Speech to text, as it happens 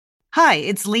Hi,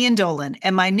 it's Lian Dolan,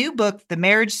 and my new book, The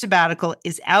Marriage Sabbatical,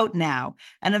 is out now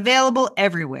and available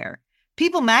everywhere.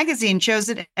 People magazine chose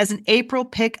it as an April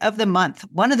pick of the month,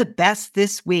 one of the best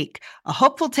this week. A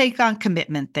hopeful take on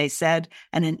commitment, they said,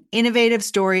 and an innovative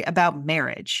story about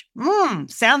marriage.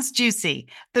 Sounds juicy.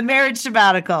 The Marriage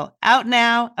Sabbatical, out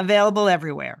now, available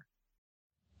everywhere.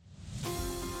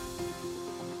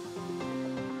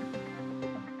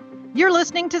 You're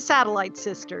listening to Satellite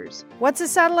Sisters. What's a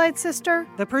satellite sister?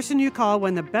 The person you call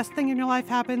when the best thing in your life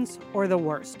happens or the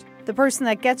worst. The person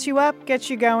that gets you up, gets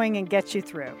you going, and gets you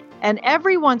through. And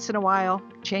every once in a while,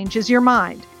 changes your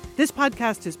mind. This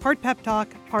podcast is part pep talk,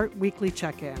 part weekly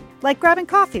check-in. Like grabbing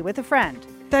coffee with a friend.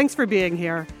 Thanks for being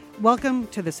here. Welcome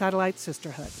to the Satellite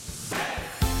Sisterhood.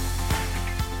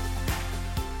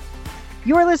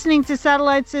 You're listening to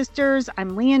Satellite Sisters.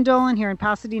 I'm Lian Dolan here in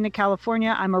Pasadena,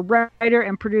 California. I'm a writer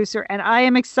and producer, and I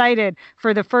am excited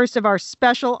for the first of our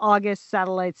special August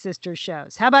Satellite Sisters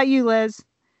shows. How about you, Liz?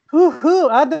 Hoo-hoo,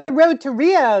 on the road to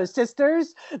Rio,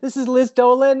 sisters. This is Liz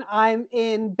Dolan. I'm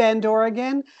in Bend,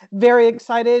 Oregon. Very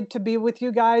excited to be with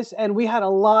you guys, and we had a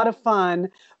lot of fun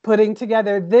putting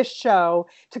together this show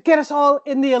to get us all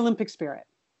in the Olympic spirit.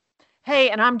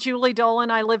 Hey, and I'm Julie Dolan.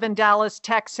 I live in Dallas,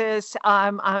 Texas.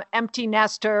 I'm an empty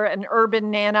nester, an urban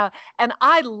nana, and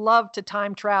I love to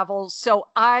time travel. So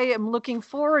I am looking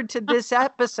forward to this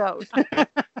episode.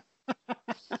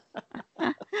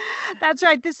 That's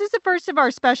right. This is the first of our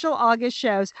special August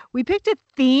shows. We picked a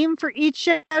theme for each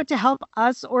show to help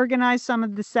us organize some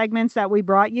of the segments that we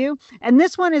brought you. And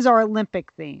this one is our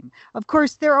Olympic theme. Of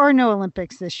course, there are no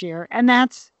Olympics this year, and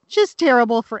that's just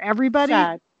terrible for everybody.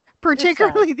 Sad.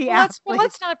 Particularly the athletes.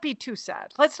 Let's not be too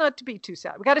sad.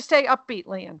 We got to stay upbeat,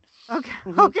 Lian. Okay.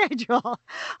 Okay, Joel.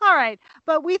 All right.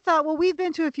 But we thought, well, we've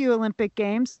been to a few Olympic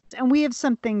Games and we have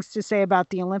some things to say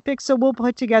about the Olympics. So we'll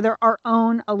put together our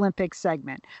own Olympic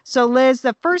segment. So Liz,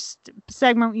 the first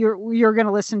segment you're going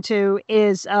to listen to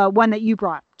is one that you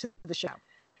brought to the show.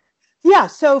 Yeah.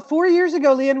 So 4 years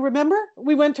ago, Lian, remember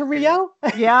we went to Rio?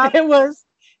 Yeah.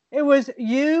 It was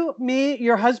you, me,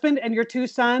 your husband, and your two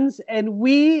sons, and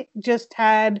we just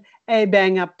had a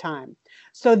bang-up time.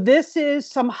 So this is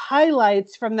some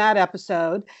highlights from that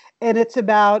episode, and it's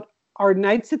about our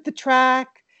nights at the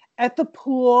track, at the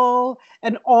pool,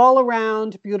 and all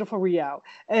around beautiful Rio.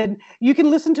 And you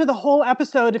can listen to the whole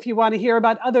episode if you want to hear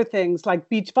about other things like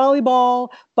beach volleyball,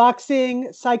 boxing,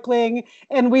 cycling,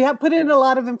 and we have put in a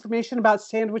lot of information about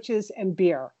sandwiches and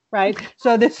beer, right?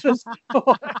 So this was...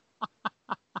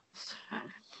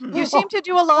 You seem to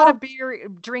do a lot of beer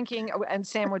drinking and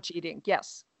sandwich eating.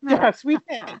 Yes. Yes, we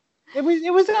did. It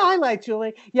was a highlight,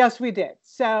 Julie. Yes, we did.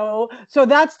 So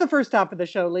that's the first half of the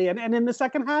show, Lian. And in the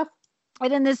second half?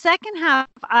 And in the second half,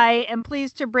 I am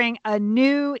pleased to bring a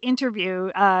new interview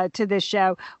to this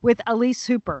show with Elise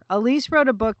Hooper. Elise wrote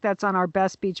a book that's on our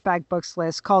Best Beach Bag Books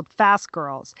list called Fast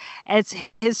Girls. It's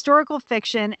historical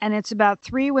fiction, and it's about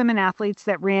 3 women athletes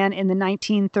that ran in the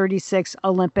 1936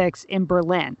 Olympics in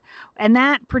Berlin. And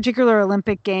that particular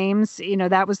Olympic Games,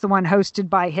 that was the one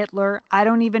hosted by Hitler. I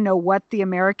don't even know what the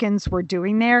Americans were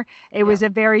doing there. It was a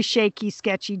very shaky,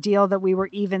 sketchy deal that we were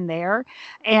even there.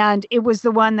 And it was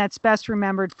the one that's best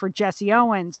remembered for Jesse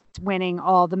Owens winning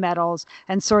all the medals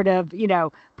and sort of,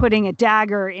 putting a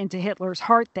dagger into Hitler's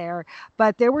heart there.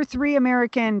 But there were 3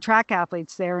 American track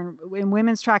athletes there, and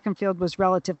women's track and field was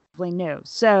relatively new.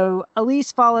 So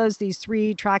Elise follows these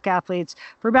 3 track athletes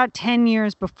for about 10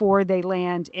 years before they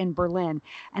land in Berlin.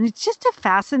 And it's just a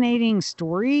fascinating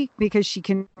story because she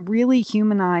can really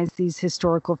humanize these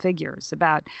historical figures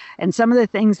and some of the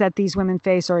things that these women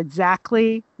face are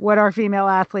exactly what our female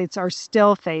athletes are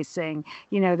still facing.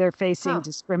 They're facing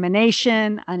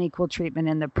discrimination, unequal treatment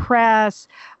in the press.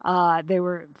 They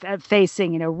were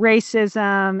facing,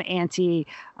 racism,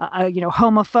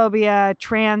 homophobia,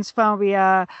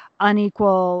 transphobia,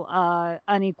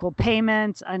 unequal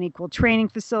payments, unequal training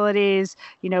facilities,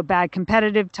 bad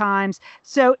competitive times.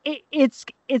 So it's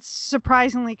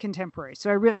surprisingly contemporary. So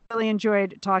I really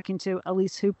enjoyed talking to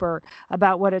Elise Hooper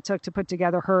about what it took to put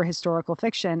together her historical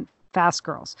fiction, Fast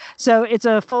Girls. So it's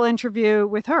a full interview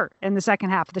with her in the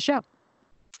second half of the show.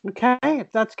 Okay,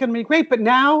 that's going to be great. But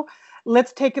now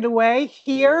let's take it away.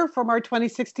 Here from our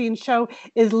 2016 show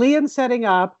is Lian setting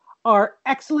up our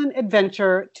excellent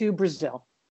adventure to Brazil.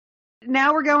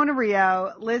 Now we're going to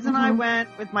Rio. Liz and I went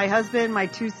with my husband, my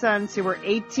 2 sons who were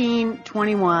 18,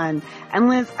 21. And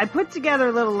Liz, I put together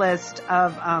a little list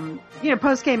of,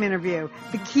 post-game interview,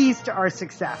 the keys to our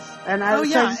success. And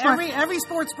every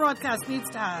sports broadcast needs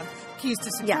to have keys to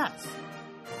success. Yeah.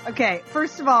 Okay,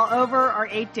 first of all, over our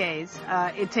 8 days,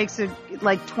 it takes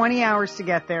 20 hours to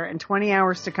get there and 20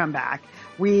 hours to come back.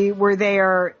 We were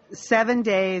there 7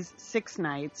 days, 6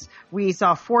 nights. We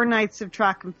saw 4 nights of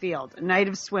track and field, a night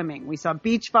of swimming. We saw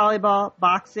beach volleyball,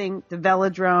 boxing, the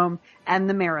velodrome, and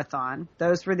the marathon.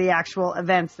 Those were the actual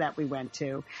events that we went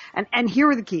to. And here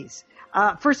were the keys.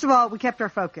 First of all, we kept our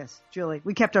focus, Julie.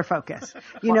 We kept our focus.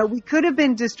 You know, we could have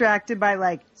been distracted by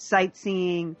like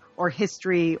sightseeing or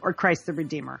history or Christ the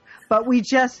Redeemer, but we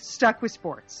just stuck with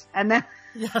sports. And that,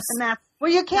 yes. and that's,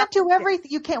 well, you can't do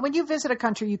everything. You can't, when you visit a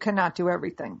country, you cannot do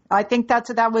everything. I think that's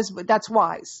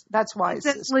wise. That's wise.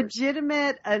 It's as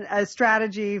legitimate a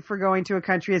strategy for going to a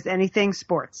country as anything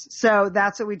sports. So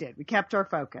that's what we did. We kept our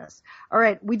focus. All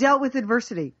right. We dealt with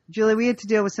adversity. Julie, we had to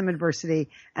deal with some adversity.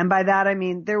 And by that, I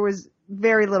mean, there was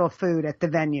very little food at the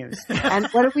venues. And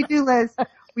what did we do, Liz?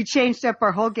 We changed up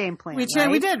our whole game plan. We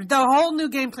did the whole new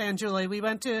game plan, Julie. We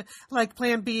went to like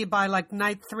plan B by like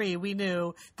night 3. We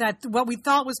knew that what we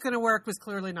thought was going to work was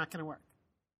clearly not going to work.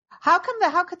 How could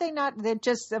they not,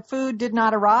 the food did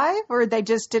not arrive, or they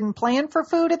just didn't plan for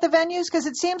food at the venues? Because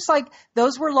it seems like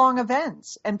those were long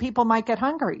events and people might get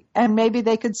hungry and maybe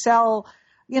they could sell,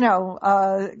 you know,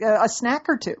 a snack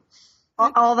or two.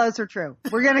 All those are true.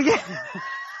 We're going to get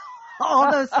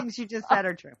all those things you just said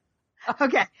are true.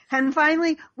 Okay. And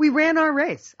finally, we ran our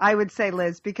race, I would say,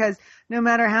 Liz, because no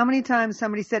matter how many times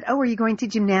somebody said, "Oh, are you going to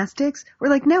gymnastics?" We're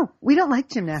like, "No, we don't like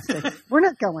gymnastics. We're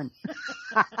not going."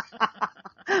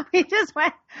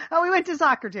 We went to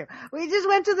soccer too. We just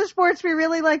went to the sports we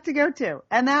really like to go to.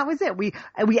 And that was it. We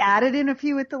added in a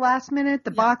few at the last minute,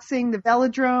 the boxing, the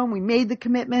velodrome. We made the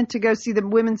commitment to go see the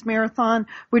women's marathon,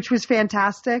 which was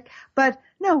fantastic. But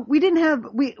no, we didn't have,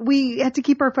 we had to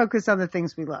keep our focus on the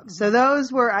things we love. So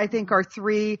those were, I think, our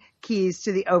 3 keys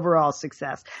to the overall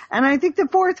success. And I think the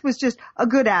 4th was just a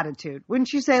good attitude.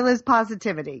 Wouldn't you say, Liz?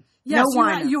 Positivity. Yes,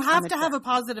 no you have to have a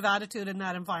positive attitude in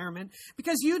that environment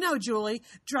because you know, Julie,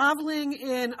 traveling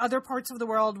in other parts of the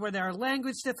world where there are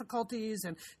language difficulties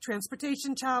and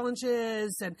transportation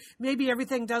challenges and maybe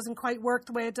everything doesn't quite work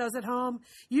the way it does at home,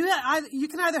 you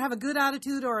can either have a good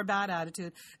attitude or a bad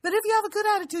attitude. But if you have a good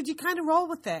attitude, you kind of roll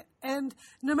with it. And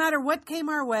no matter what came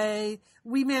our way,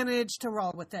 we managed to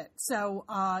roll with it. So,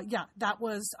 that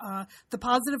was the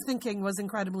positive thinking was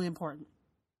incredibly important.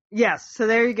 Yes. So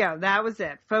there you go. That was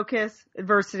it. Focus,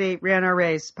 adversity, ran our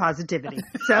race, positivity.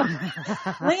 So,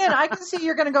 Lian, I can see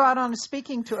you're going to go out on a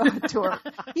speaking tour.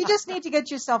 You just need to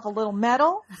get yourself a little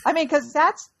medal. I mean, because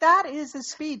that is a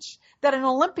speech that an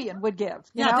Olympian would give.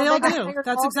 They all do.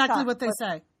 That's exactly what they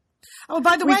say. Oh,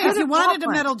 by the way, if you wanted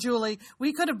a medal, Julie,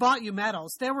 we could have bought you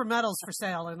medals. There were medals for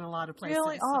sale in a lot of places.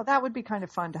 Really? Oh, that would be kind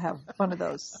of fun to have one of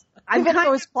those. I'm Even kind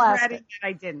though it's of plastic. regretting that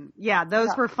I didn't. Yeah,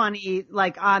 those were funny,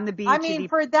 like on the beach. I mean,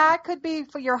 that could be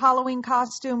for your Halloween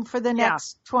costume for the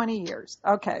next 20 years.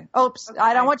 Okay. Oops. Okay.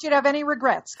 I don't want you to have any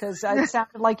regrets because it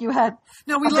sounded like you had.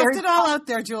 No, we left it all out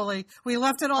there, Julie. We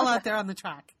left it all out there on the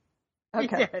track.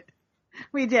 Okay.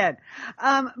 We did.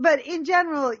 But in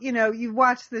general, you know, you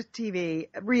watch the TV.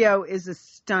 Rio is a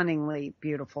stunningly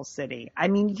beautiful city. I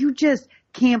mean, you just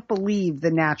can't believe the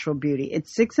natural beauty.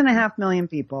 It's 6.5 million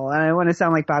people. And I don't want to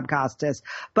sound like Bob Costas,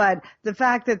 but the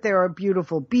fact that there are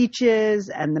beautiful beaches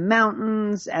and the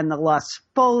mountains and the lush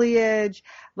foliage,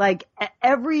 like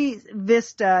every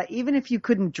vista, even if you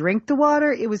couldn't drink the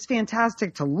water, it was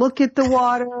fantastic to look at the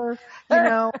water, you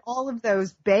know, all of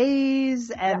those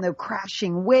bays and the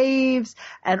crashing waves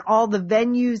and all the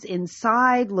venues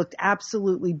inside looked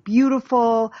absolutely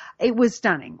beautiful. It was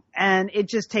stunning and it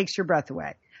just takes your breath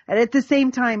away. And at the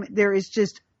same time, there is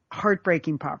just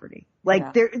heartbreaking poverty.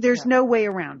 Like there's no way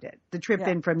around it. The trip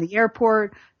in from the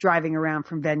airport, driving around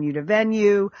from venue to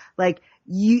venue, like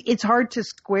it's hard to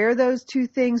square those two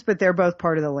things, but they're both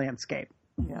part of the landscape.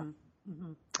 Yeah.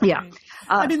 Mm-hmm. Yeah.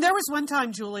 I mean, there was one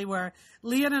time, Julie, where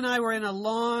Lian and I were in a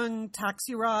long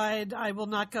taxi ride. I will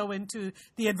not go into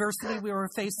the adversity we were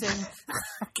facing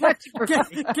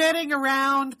getting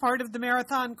around part of the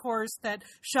marathon course that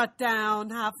shut down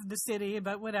half of the city,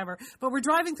 but whatever. But we're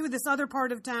driving through this other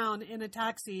part of town in a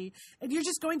taxi, and you're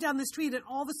just going down the street, and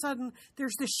all of a sudden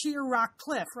there's this sheer rock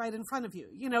cliff right in front of you.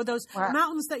 You know, those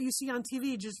mountains that you see on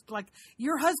TV, just like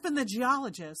your husband, the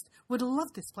geologist, would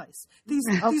love this place. These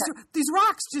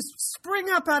rocks just spring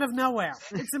up out of nowhere.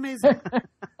 It's amazing.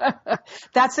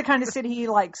 That's the kind of city he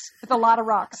likes, with a lot of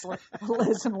rocks,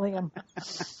 Liz and Liam.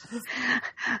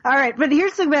 All right, but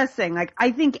here's the best thing. Like,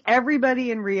 I think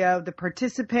everybody in Rio, the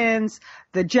participants,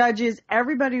 the judges,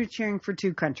 everybody was cheering for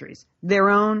two countries, their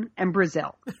own and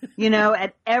Brazil. You know,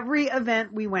 at every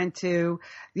event we went to,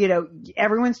 you know,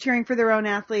 everyone's cheering for their own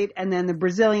athlete, and then the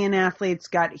Brazilian athletes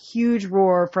got a huge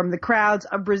roar from the crowds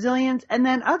of Brazilians and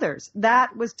then others.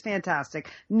 That was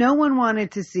fantastic. No one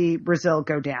wanted to see Brazil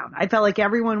go down. I felt like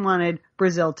everyone wanted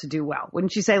Brazil to do well.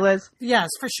 Wouldn't you say, Liz? Yes,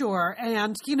 for sure.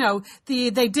 And, you know, they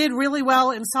did really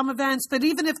well in some events, but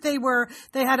even if they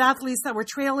had athletes that were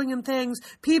trailing in things,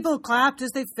 people clapped as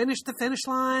they finished the finish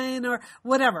line or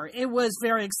whatever. It was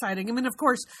very exciting. I mean, of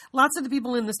course, lots of the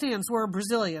people in the stands were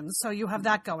Brazilians, so you have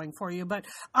that going for you. But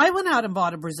I went out and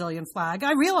bought a Brazilian flag.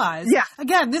 I realized,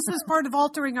 again, this was part of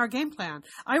altering our game plan.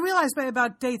 I realized by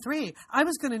about day 3, I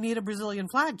was going to need a Brazilian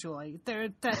flag, Julie.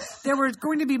 There were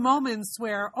going to be moments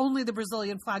where only the Brazilian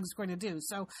flag is going to do.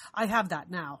 So I have that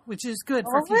now, which is good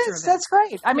for future events. That's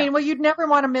great. I mean, well, you'd never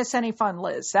want to miss any fun,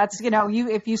 Liz. That's,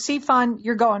 if you see fun,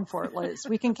 you're going for it, Liz.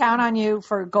 We can count on you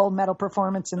for a gold medal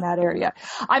performance in that area.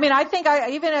 I mean, I think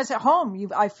even as at home,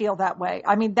 I feel that way.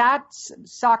 I mean, that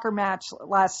soccer match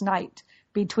last night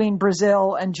between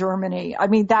Brazil and Germany. I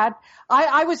mean,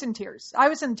 I was in tears. I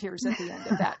was in tears at the end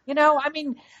of that.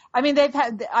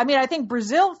 I think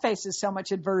Brazil faces so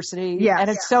much adversity, and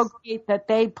it's so great that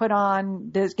they put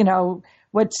on this,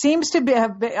 what seems to be,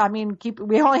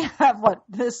 we only have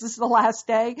this is the last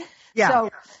day. Yeah. So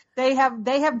they have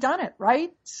done it,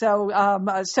 right? So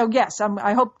yes,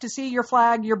 I hope to see your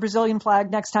Brazilian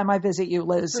flag next time I visit you,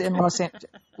 Liz, in Los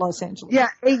Angeles. Yeah.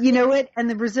 You know what? And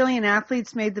the Brazilian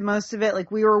athletes made the most of it. Like,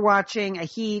 we were watching a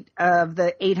heat of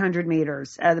the 800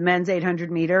 meters, the men's 800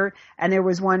 meter, and there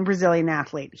was one Brazilian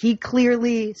athlete. He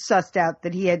clearly sussed out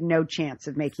that he had no chance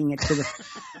of making it to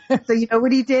the, so you know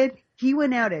what he did? He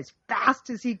went out as fast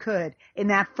as he could in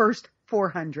that first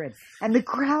 400, and the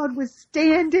crowd was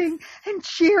standing and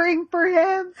cheering for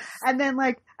him. And then,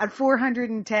 like, at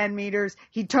 410 meters,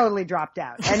 he totally dropped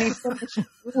out, and he finished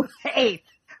 8th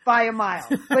by a mile.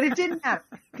 But it didn't matter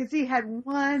because he had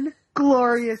one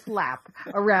glorious lap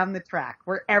around the track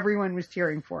where everyone was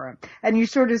cheering for him. And you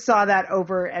sort of saw that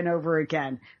over and over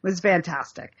again. It was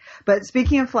fantastic. But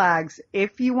speaking of flags,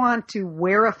 if you want to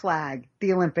wear a flag,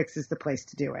 the Olympics is the place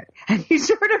to do it. And you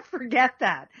sort of forget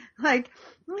that. Like,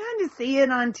 you kind of see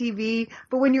it on TV,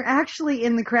 but when you're actually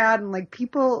in the crowd and, like,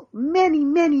 people,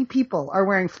 many people are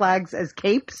wearing flags as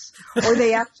capes, or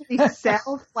they actually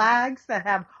sell flags that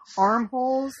have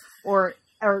armholes or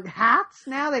hats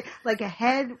now, they like a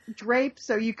head drape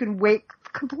so you can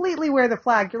completely wear the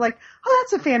flag. You're like, oh,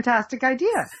 that's a fantastic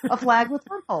idea. A flag with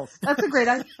armholes. That's a great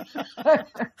idea.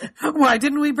 Why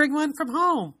didn't we bring one from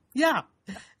home? Yeah.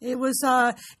 It was,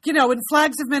 and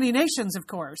flags of many nations, of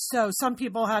course. So some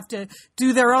people have to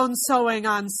do their own sewing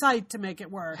on site to make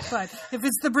it work. But if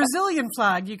it's the Brazilian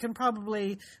flag, you can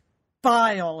probably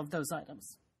buy all of those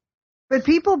items. But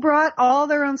people brought all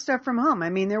their own stuff from home. I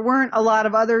mean, there weren't a lot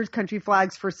of other country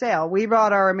flags for sale. We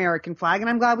brought our American flag, and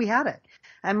I'm glad we had it.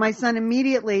 And my son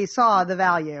immediately saw the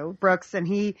value, Brooks, and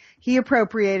he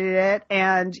appropriated it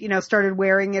and, started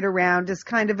wearing it around as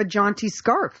kind of a jaunty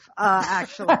scarf,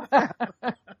 actually.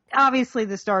 Obviously,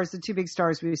 the 2 big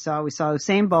stars we saw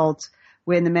Usain Bolt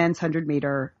win the men's 100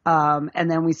 meter.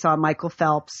 And then we saw Michael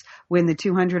Phelps win the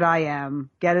 200 IM,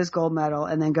 get his gold medal,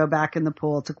 and then go back in the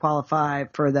pool to qualify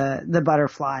for the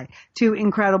butterfly. 2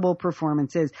 incredible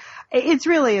performances. It's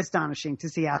really astonishing to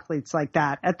see athletes like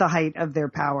that at the height of their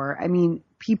power. I mean,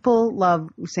 people love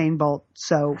Usain Bolt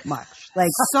so much. Like,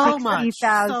 so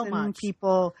 60,000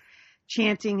 people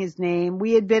chanting his name.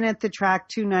 We had been at the track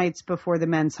 2 nights before the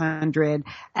men's 100,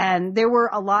 and there were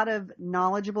a lot of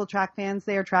knowledgeable track fans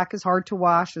there. Track is hard to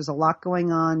watch. There's a lot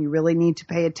going on. You really need to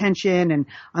pay attention and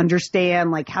understand,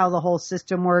 like, how the whole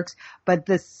system works. But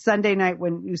this Sunday night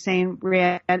when Usain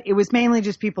ran, it was mainly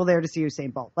just people there to see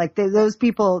Usain Bolt. Like, those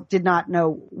people did not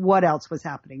know what else was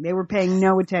happening. They were paying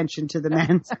no attention to the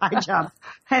men's high jump.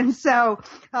 And so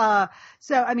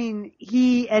I mean,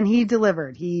 he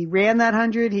delivered. He ran that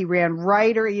 100. He ran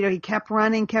right, or, he kept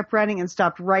running and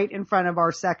stopped right in front of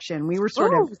our section. We were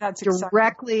sort of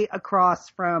directly across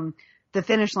from the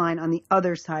finish line on the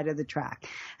other side of the track.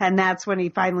 And that's when he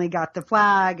finally got the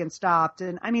flag and stopped.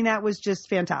 And I mean, that was just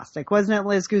fantastic. Wasn't it,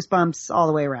 Liz? Goosebumps all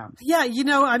the way around. Yeah.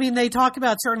 They talk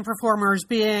about certain performers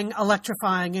being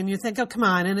electrifying, and you think, oh, come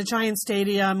on, in a giant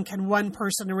stadium, can one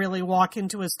person really walk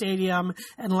into a stadium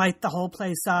and light the whole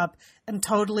place up? And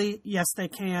totally, yes, they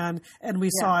can. And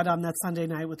we saw it on that Sunday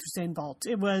night with Usain Bolt.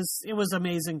 It was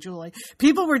amazing, Julie.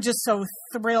 People were just so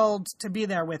thrilled to be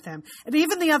there with him. And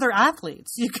even the other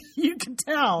athletes, you could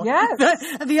tell. Yes.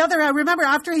 I remember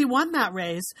after he won that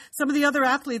race, some of the other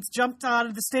athletes jumped out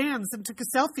of the stands and took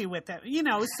a selfie with him,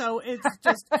 so it's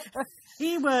just,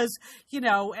 he was,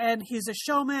 and he's a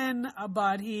showman,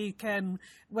 but he can,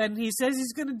 when he says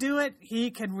he's going to do it,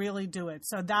 he can really do it.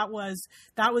 So that was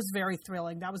very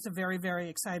thrilling. That was a very, very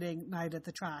exciting night at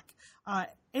the track.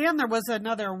 And there was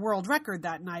another world record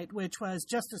that night, which was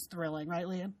just as thrilling, right,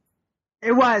 Leanne?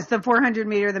 It was the 400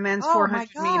 meter, the men's 400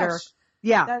 meter.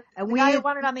 Yeah. And the guy who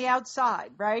won it on the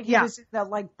outside, right? He was in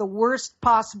the worst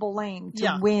possible lane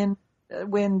to win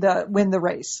the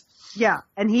race. Yeah.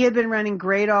 And he had been running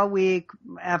great all week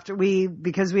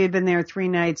because we had been there 3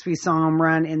 nights. We saw him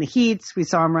run in the heats. We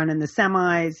saw him run in the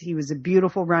semis. He was a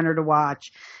beautiful runner to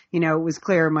watch. It was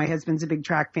clear. My husband's a big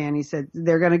track fan. He said,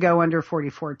 they're going to go under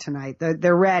 44 tonight.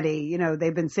 They're ready.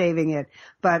 They've been saving it,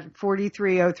 but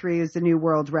 43:03 is the new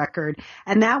world record.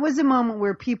 And that was a moment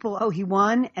where people, he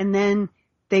won. And then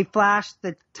they flashed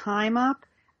the time up,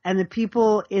 and the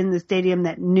people in the stadium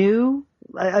that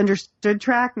understood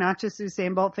track, not just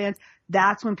Usain Bolt fans,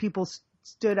 that's when people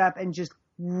stood up and just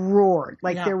roared.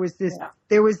 There was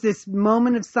this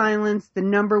moment of silence. The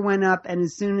number went up, and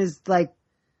as soon as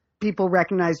people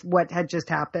recognized what had just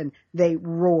happened, they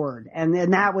roared.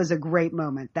 And that was a great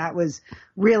moment. That was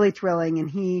really thrilling. And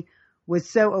he was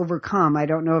so overcome. I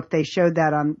don't know if they showed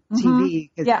that on TV.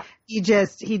 Yeah.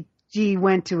 He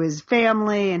went to his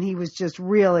family, and he was just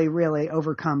really, really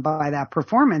overcome by that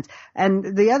performance.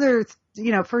 And the other,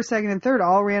 first, second, and third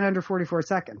all ran under 44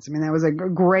 seconds. I mean, that was a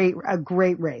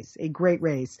great race.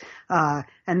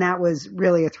 And that was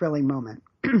really a thrilling moment.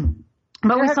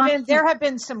 But there have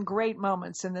been some great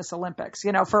moments in this Olympics,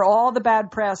 for all the bad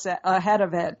press ahead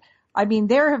of it. I mean,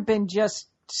 there have been just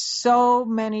so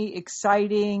many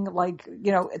exciting,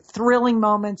 thrilling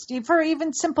moments for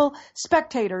even simple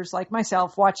spectators like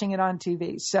myself watching it on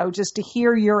TV. So just to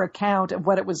hear your account of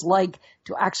what it was like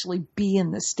to actually be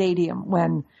in the stadium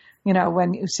when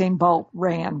Usain Bolt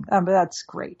ran, that's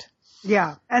great.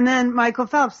 Yeah. And then Michael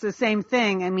Phelps, the same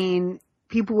thing. I mean,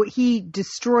 he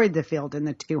destroyed the field in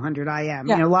the 200 IM.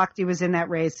 Yeah. Lochte was in that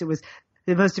race. It was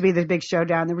supposed to be the big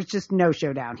showdown. There was just no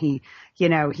showdown. He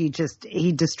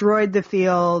destroyed the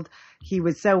field. He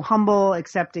was so humble,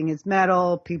 accepting his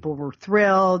medal. People were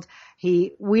thrilled.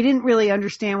 We didn't really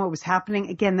understand what was happening.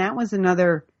 Again, that was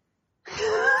another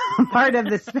part of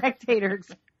the spectator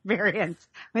experience,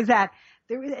 was that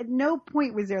at no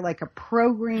point was there a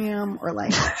program or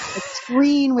a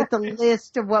screen with a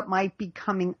list of what might be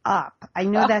coming up. I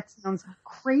know that sounds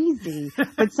crazy,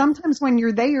 but sometimes when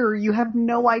you're there, you have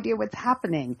no idea what's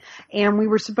happening. And we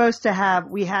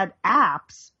had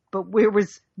apps, but it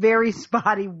was very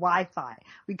spotty Wi-Fi.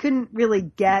 We couldn't really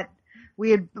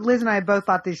Liz and I both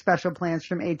bought these special plans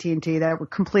from AT&T that were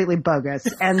completely bogus.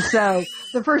 And so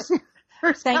the first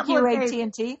Thank you,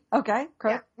 AT&T. Okay,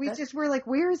 great. Yeah, we just were like,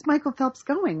 where is Michael Phelps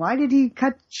going? Why did he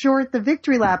cut short the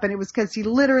victory lap? And it was because he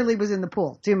literally was in the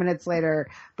pool 2 minutes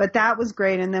later. But that was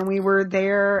great. And then we were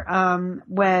there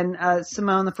when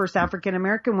Simone, the first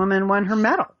African-American woman, won her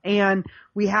medal. And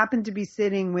we happened to be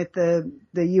sitting with the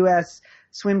U.S.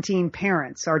 swim team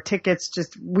parents. Our tickets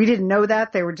we didn't know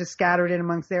that. They were just scattered in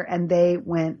amongst there, and they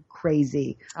went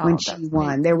crazy when she won.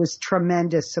 Amazing. There was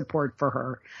tremendous support for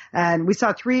her. And we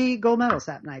saw 3 gold medals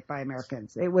that night by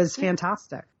Americans. It was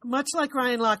fantastic. Much like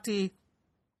Ryan Lochte,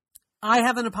 I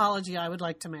have an apology I would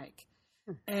like to make.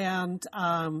 And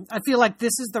I feel like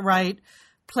this is the right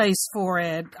place for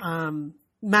it.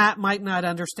 Matt might not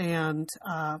understand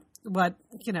how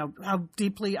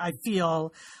deeply I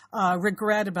feel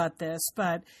regret about this.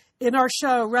 But in our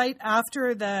show, right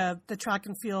after the track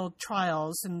and field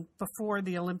trials and before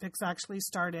the Olympics actually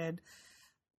started,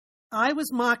 I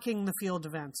was mocking the field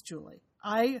events, Julie.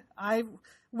 I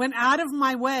went out of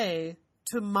my way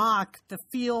to mock the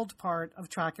field part of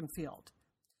track and field.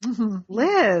 Mm-hmm.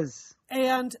 Liz.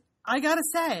 And I got to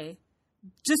say,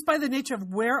 just by the nature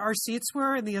of where our seats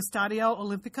were in the Estadio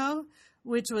Olimpico,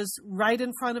 which was right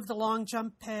in front of the long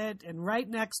jump pit and right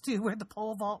next to where the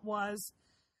pole vault was,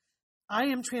 I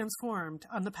am transformed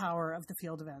on the power of the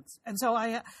field events. And so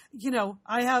I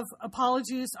have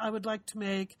apologies I would like to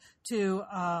make to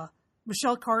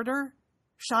Michelle Carter,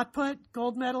 shot put,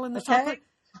 gold medal in the shot put.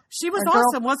 She was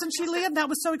awesome, wasn't she, Liam? That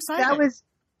was so exciting. That was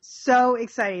so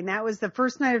exciting. That was the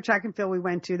first night of track and field we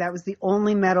went to. That was the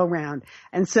only medal round.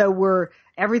 And so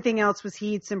everything else was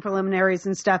heats and preliminaries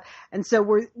and stuff. And so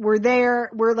we're there,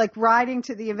 we're like riding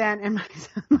to the event, and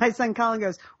my son Colin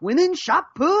goes, "Women's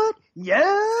shot put?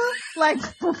 Yeah." Like,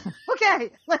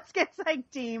 okay, let's get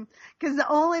psyched, team. Cause the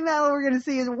only medal we're going to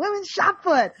see is women's shot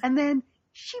put. And then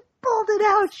she pulled it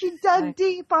out. She dug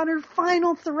deep on her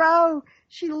final throw.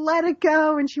 She let it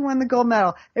go, and she won the gold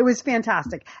medal. It was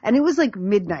fantastic. And it was like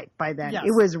midnight by then. Yes.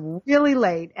 It was really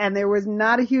late, and there was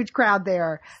not a huge crowd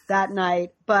there that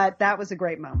night, but that was a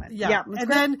great moment. Yeah. And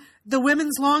then the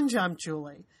women's long jump,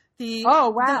 Julie.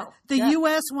 The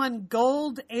U.S. won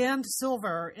gold and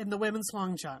silver in the women's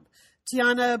long jump.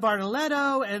 Tiana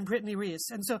Bartoletto and Brittany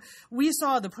Reese. And so we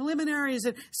saw the preliminaries.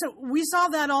 And so we saw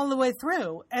that all the way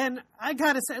through. And I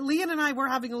got to say, Leon and I were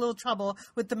having a little trouble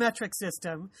with the metric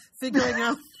system, figuring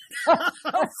out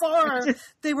how far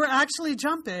they were actually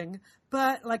jumping.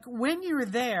 But like when you're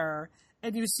there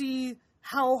and you see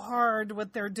how hard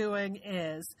what they're doing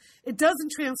is, it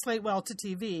doesn't translate well to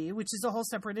TV, which is a whole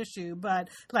separate issue. But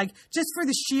like just for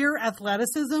the sheer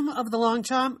athleticism of the long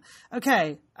jump,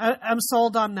 okay, I'm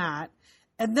sold on that.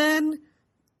 And then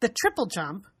the triple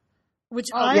jump, which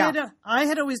I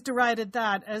had always derided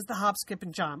that as the hop, skip,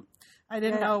 and jump. I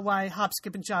didn't know why hop,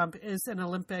 skip, and jump is an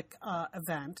Olympic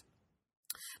event.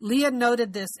 Leah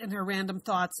noted this in her random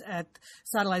thoughts at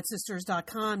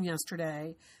SatelliteSisters.com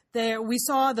yesterday. There, we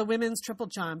saw the women's triple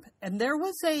jump, and there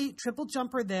was a triple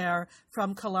jumper there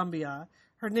from Colombia.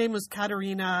 Her name was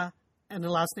Katarina, and the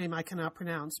last name I cannot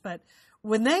pronounce. But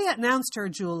when they announced her,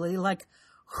 Julie, like,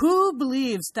 who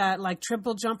believes that, like,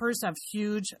 triple jumpers have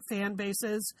huge fan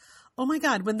bases? Oh, my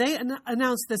God. When they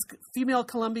announced this female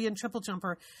Colombian triple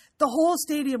jumper, the whole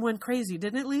stadium went crazy,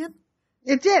 didn't it, Leanne?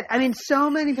 It did. I mean, so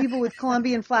many people with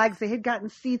Colombian flags. They had gotten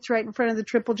seats right in front of the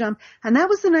triple jump. And that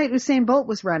was the night Usain Bolt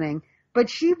was running. But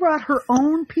she brought her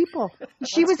own people.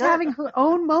 She was having her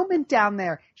own moment down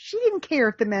there. She didn't care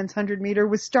if the men's 100-meter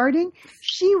was starting.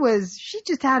 She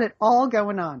just had it all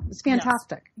going on. It was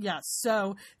fantastic. Yes.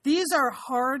 So these are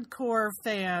hardcore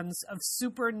fans of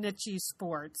super niche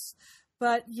sports.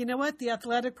 But you know what? The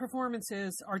athletic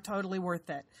performances are totally worth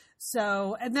it.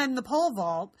 So, and then the pole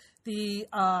vault, the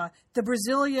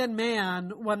Brazilian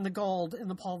man won the gold in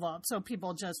the pole vault. So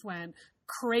people just went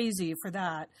crazy for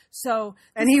that. So,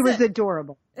 and he was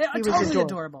adorable. He was totally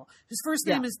adorable. His first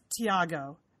name is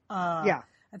Tiago. I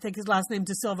think his last name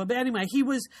De Silva. But anyway, he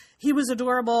was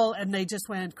adorable, and they just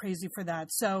went crazy for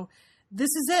that. So this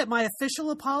is it. My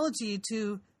official apology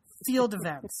to field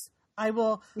events. I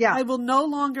will no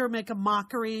longer make a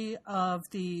mockery of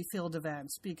the field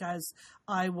events because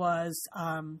I was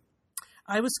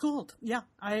schooled. Yeah,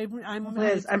 I'm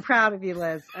Liz. I'm proud of you,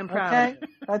 Liz. I'm proud. Okay,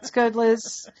 that's good,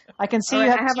 Liz. I can see you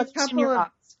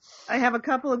I have a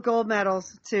couple of gold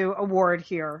medals to award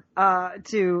here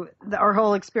to our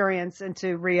whole experience and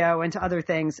to Rio and to other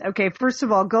things. Okay, first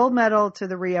of all, gold medal to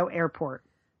the Rio airport.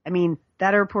 I mean,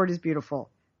 that airport is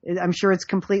beautiful. I'm sure it's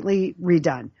completely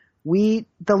redone. The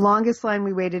longest line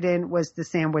we waited in was the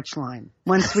sandwich line.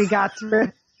 Once we got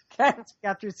through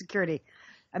security.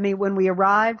 I mean, when we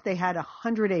arrived, they had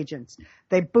 100 agents.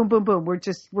 They boom, boom, boom.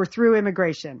 We're through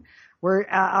immigration. We're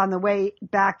on the way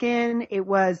back in. It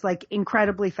was like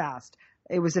incredibly fast.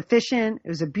 It was efficient. It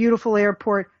was a beautiful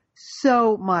airport.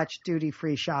 So much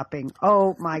duty-free shopping.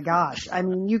 Oh my gosh. I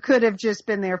mean, you could have just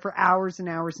been there for hours and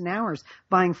hours and hours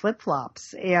buying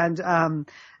flip-flops and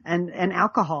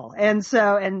alcohol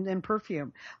and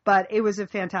perfume. But it was a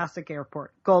fantastic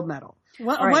airport. Gold medal.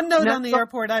 One note on the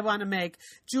airport I want to make.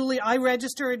 Julie, I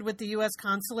registered with the U.S.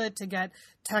 consulate to get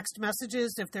text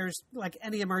messages if there's like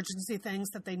any emergency things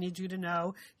that they need you to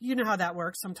know. You know how that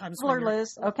works sometimes.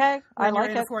 Liz. Okay. I like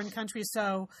it. In a foreign country.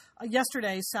 So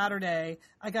yesterday, Saturday,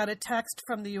 I got a text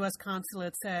from the U.S.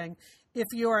 consulate saying, if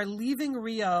you are leaving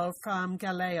Rio from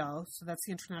Galeão, so that's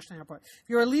the international airport, if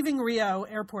you are leaving Rio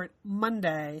airport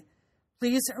Monday,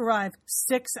 please arrive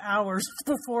 6 hours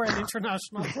before an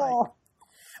international flight.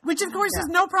 Which, of course, is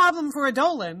no problem for a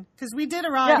Dolan, because we did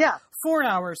arrive 4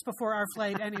 hours before our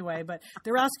flight anyway. But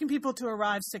they're asking people to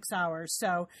arrive 6 hours.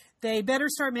 So they better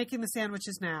start making the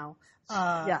sandwiches now,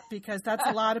 because that's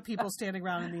a lot of people standing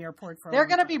around in the airport for They're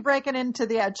going to be breaking into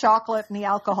the chocolate and the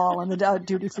alcohol in the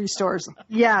duty-free stores.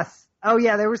 Yes. Oh,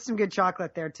 yeah, there was some good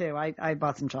chocolate there, too. I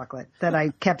bought some chocolate that I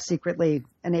kept secretly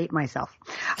and ate myself.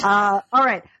 All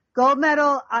right. Gold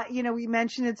medal, we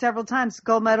mentioned it several times,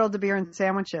 gold medal to beer and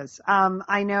sandwiches.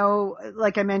 I know,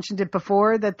 like I mentioned it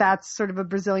before, that's sort of a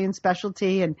Brazilian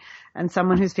specialty, and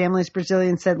someone whose family is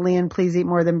Brazilian said, Leon, please eat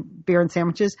more than beer and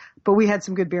sandwiches. But we had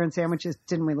some good beer and sandwiches,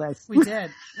 didn't we, Liz? We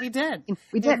did. In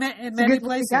many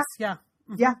places, yeah.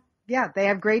 Mm-hmm. Yeah, they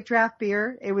have great draft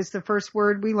beer. It was the first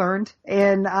word we learned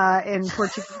in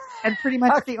Portuguese, and pretty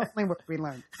much the only word we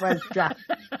learned was draft.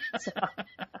 So.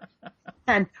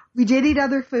 And we did eat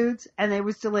other foods, and it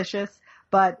was delicious,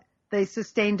 but they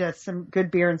sustained us some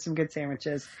good beer and some good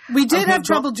sandwiches. We did have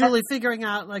trouble, Julie, figuring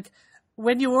out, like,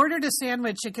 when you ordered a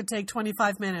sandwich, it could take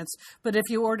 25 minutes, but if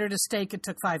you ordered a steak, it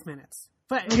took 5 minutes.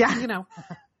 But,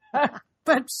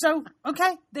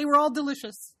 okay, they were all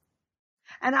delicious.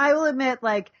 And I will admit,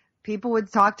 like, people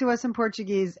would talk to us in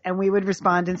Portuguese, and we would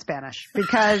respond in Spanish,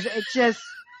 because it just...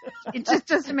 It just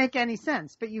doesn't make any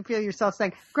sense. But you feel yourself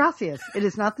saying, gracias. It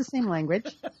is not the same language.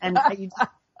 And you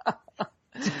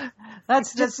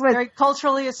that's very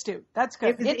culturally astute. That's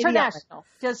good. International.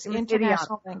 Just international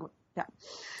idiotic. language. Yeah.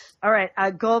 All right.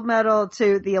 Gold medal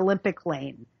to the Olympic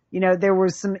lane. You know, there were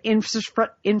some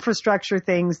infrastructure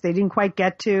things they didn't quite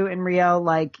get to in Rio,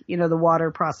 like, you know, the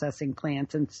water processing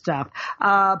plant and stuff.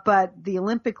 But the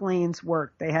Olympic lanes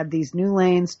worked. They had these new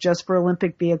lanes just for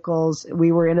Olympic vehicles.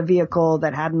 We were in a vehicle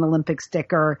that had an Olympic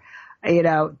sticker. You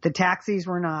know, the taxis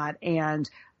were not. And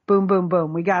boom, boom,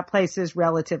 boom. We got places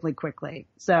relatively quickly.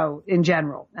 So in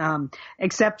general,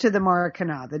 except to the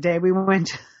Maracanã, the day we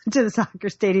went to the soccer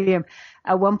stadium,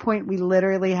 at one point we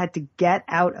literally had to get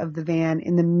out of the van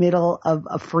in the middle of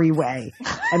a freeway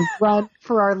and run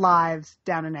for our lives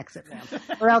down an exit ramp.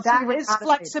 Or else that is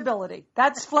flexibility.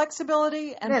 That's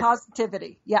flexibility and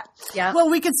positivity. Yeah. Yeah.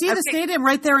 Well, we could see the stadium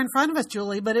right there in front of us,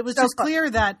 Julie, but it was just clear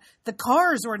that the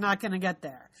cars were not going to get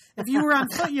there. If you were on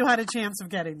foot, you had a chance of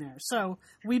getting there. So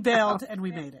we bailed and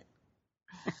we made it.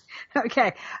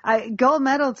 Okay. Gold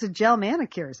medal to gel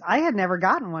manicures. I had never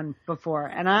gotten one before,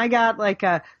 and I got like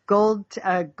a gold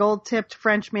tipped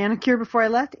French manicure before I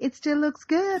left. It still looks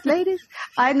good, ladies.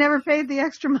 I never paid the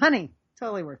extra money.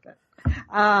 Totally worth it.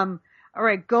 All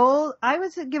right. Gold. I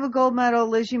would give a gold medal.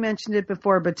 Liz, you mentioned it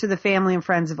before, but to the family and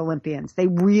friends of Olympians. They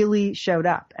really showed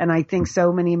up. And I think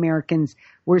so many Americans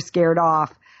were scared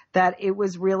off that it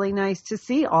was really nice to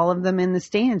see all of them in the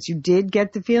stands. You did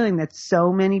get the feeling that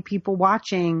so many people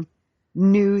watching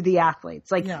knew the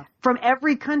athletes, like from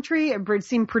every country. It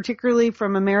seemed particularly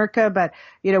from America, but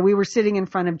you know, we were sitting in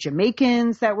front of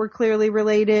Jamaicans that were clearly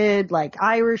related, like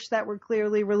Irish that were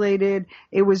clearly related.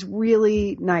 It was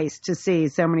really nice to see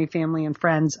so many family and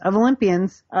friends of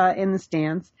Olympians in the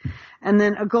stands. And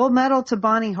then a gold medal to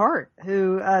Bonnie Hart,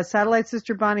 who satellite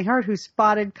sister Bonnie Hart, who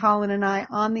spotted Colin and I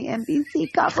on the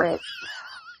NBC coverage.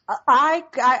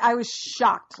 I was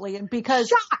shocked, Liam, because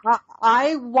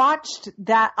I watched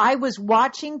that. I was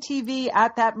watching TV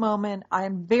at that moment. I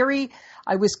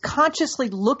was consciously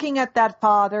looking at that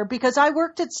father because I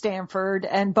worked at Stanford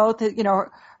and both, you know,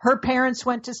 her parents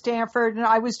went to Stanford, and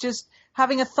I was just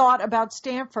having a thought about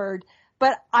Stanford,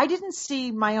 but I didn't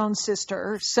see my own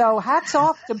sister. So hats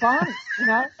off to Bonnie, you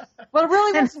know. Well, it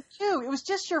really wasn't you. It was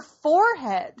just your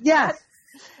forehead. Yes.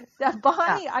 That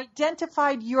Bonnie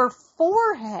identified your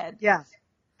forehead. Yes.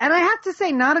 And I have to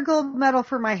say, not a gold medal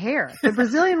for my hair. The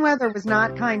Brazilian weather was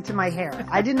not kind to my hair.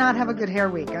 I did not have a good hair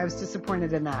week. I was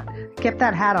disappointed in that. Kept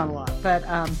that hat on a lot. But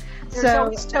There's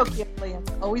always Tokyo,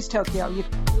 Liam. Always Tokyo.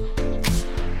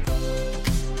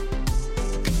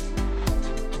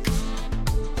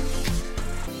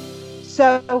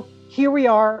 So here we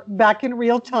are back in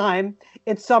real time.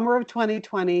 It's summer of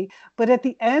 2020. But at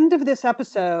the end of this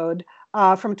episode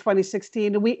from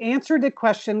 2016, we answered a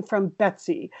question from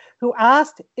Betsy, who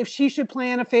asked if she should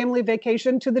plan a family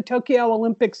vacation to the Tokyo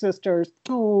Olympic sisters.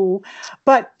 Oh,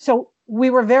 but so we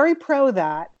were very pro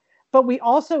that. But we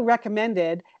also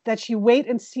recommended that she wait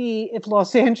and see if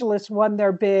Los Angeles won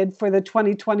their bid for the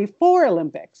 2024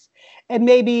 Olympics and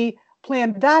maybe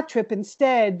plan that trip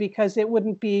instead because it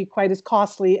wouldn't be quite as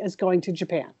costly as going to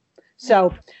Japan.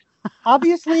 So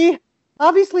obviously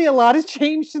a lot has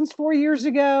changed since 4 years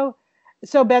ago.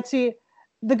 So Betsy,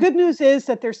 the good news is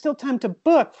that there's still time to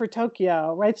book for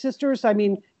Tokyo, right, sisters? I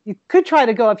mean, you could try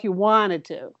to go if you wanted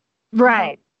to.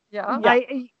 Right. Yeah.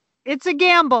 It's a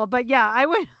gamble, but yeah, I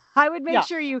would make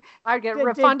sure you. I'd get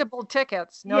refundable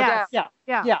tickets. No doubt.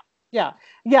 Yeah.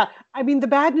 I mean, the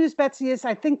bad news, Betsy, is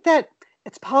I think that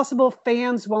it's possible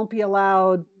fans won't be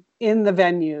allowed in the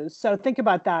venues. So think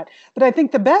about that. But I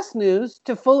think the best news,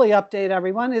 to fully update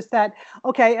everyone, is that,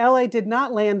 okay, LA did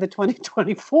not land the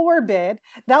 2024 bid.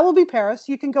 That will be Paris.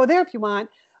 You can go there if you want.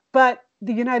 But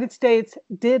the United States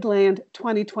did land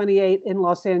 2028 in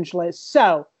Los Angeles.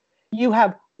 So you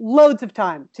have loads of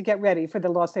time to get ready for the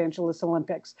Los Angeles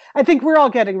Olympics. I think we're all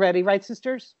getting ready, right,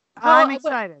 sisters? I'm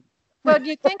excited. But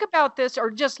you think about this, or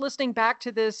just listening back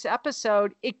to this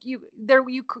episode,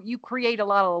 you create a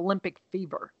lot of Olympic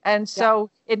fever, and so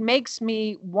it makes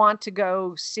me want to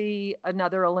go see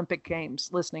another Olympic Games.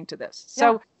 Listening to this,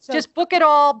 so just book it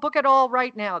all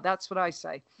right now. That's what I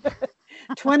say.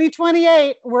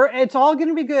 2028, it's all going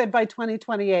to be good by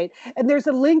 2028. And there's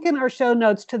a link in our show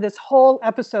notes to this whole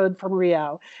episode from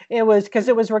Rio. It was because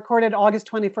it was recorded August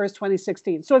 21st,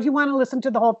 2016. So if you want to listen to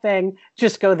the whole thing,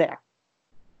 just go there.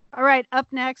 All right, up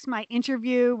next, my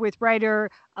interview with writer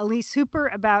Elise Hooper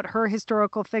about her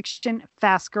historical fiction,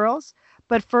 Fast Girls.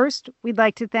 But first, we'd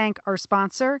like to thank our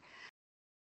sponsor,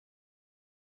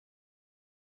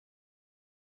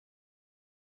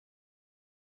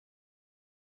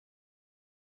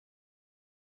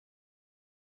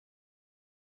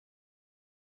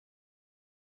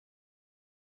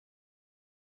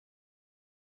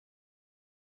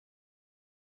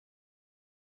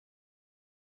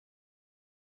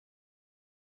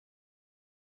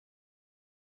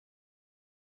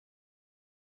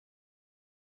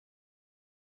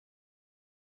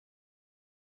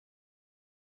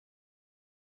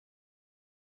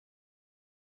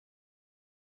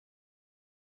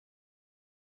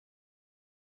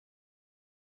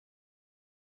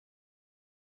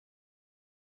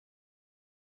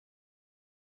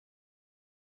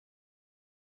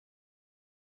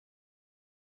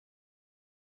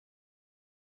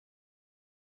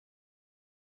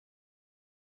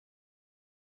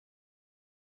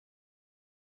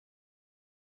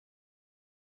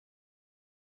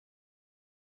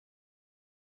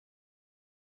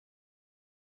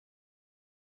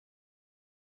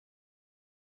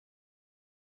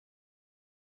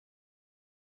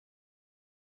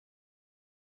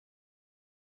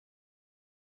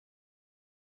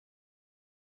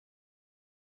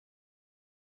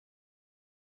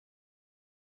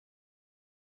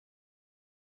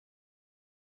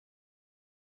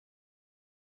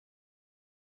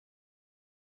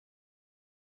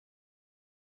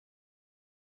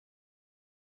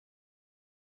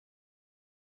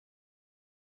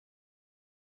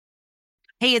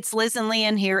 Hey, it's Liz and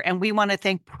Leanne here, and we want to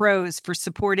thank Prose for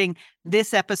supporting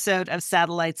this episode of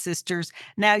Satellite Sisters.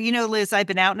 Now, you know, Liz, I've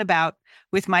been out and about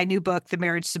with my new book, The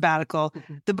Marriage Sabbatical.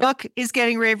 The book is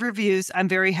getting rave reviews. I'm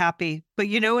very happy. But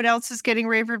you know what else is getting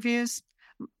rave reviews?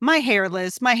 My hair,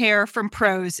 Liz. My hair from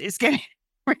Prose is getting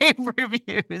rave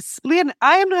reviews. Leanne,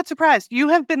 I am not surprised. You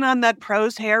have been on that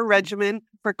Prose hair regimen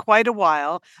for quite a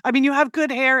while. I mean, you have good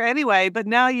hair anyway, but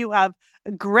now you have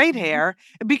great hair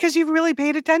because you've really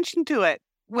paid attention to it.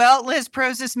 Well, Liz,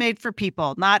 Prose is made for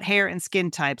people, not hair and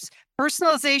skin types.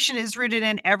 Personalization is rooted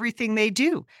in everything they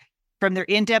do, from their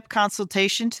in-depth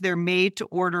consultation to their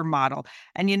made-to-order model.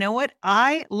 And you know what?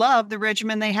 I love the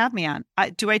regimen they have me on.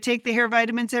 Do I take the hair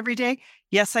vitamins every day?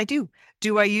 Yes, I do.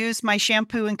 Do I use my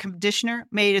shampoo and conditioner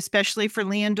made especially for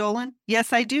Leanne Dolan?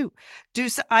 Yes, I do.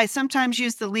 I sometimes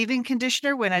use the leave-in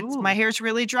conditioner when my hair's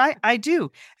really dry? I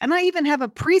do. And I even have a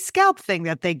pre-scalp thing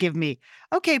that they give me.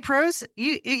 Okay, Prose,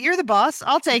 you're the boss.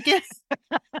 I'll take it.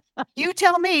 You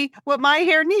tell me what my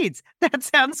hair needs. That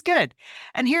sounds good.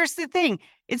 And here's the thing.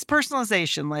 It's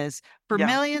personalization, Liz. For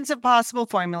millions of possible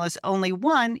formulas, only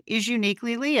one is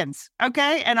uniquely Leanne's.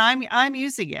 Okay? And I'm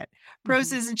using it.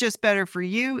 Prose isn't just better for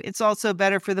you, it's also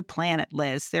better for the planet,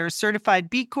 Liz. They're a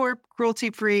certified B Corp,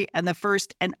 cruelty-free, and the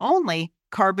first and only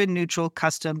carbon neutral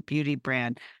custom beauty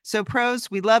brand. So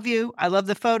Prose, we love you. I love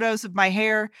the photos of my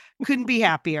hair. Couldn't be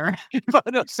happier.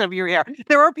 Photos of your hair.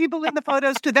 There are people in the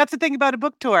photos too. That's the thing about a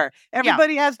book tour.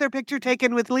 Everybody has their picture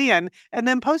taken with Leanne and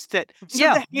then post it. So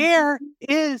the hair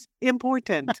is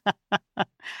important.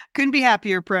 Couldn't be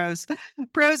happier, Prose.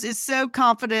 Prose is so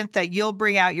confident that you'll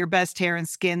bring out your best hair and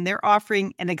skin. They're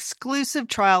offering an exclusive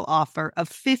trial offer of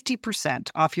 50%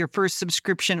 off your first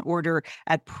subscription order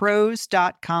at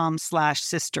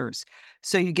prose.com/sisters.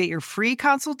 So you get your free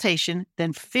consultation,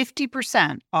 then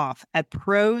 50% off at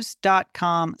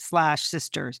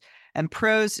prose.com/sisters. And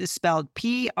Prose is spelled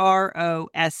Prose.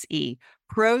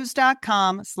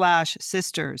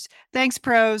 Prose.com/sisters. Thanks,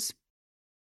 Prose.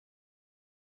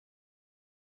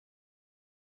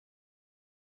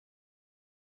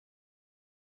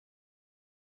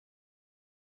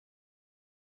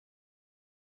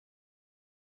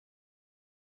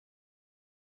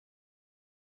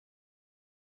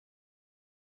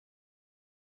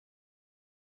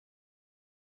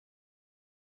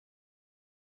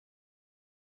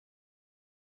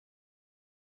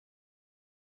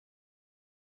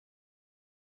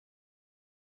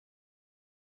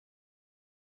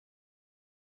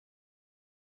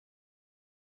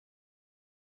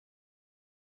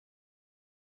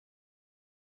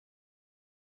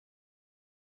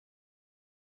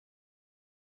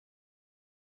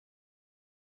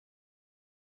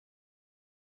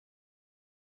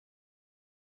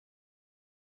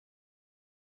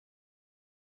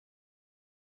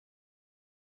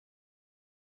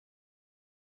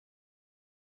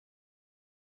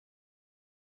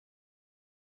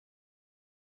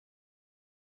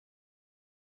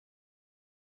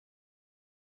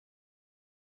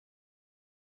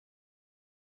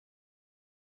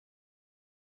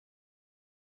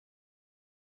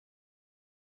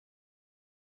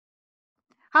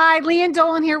 Hi, Leanne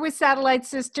Dolan here with Satellite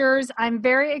Sisters. I'm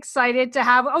very excited to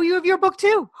have, you have your book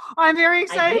too. I'm very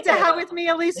excited to have with me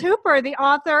Elise Hooper, the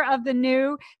author of the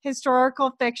new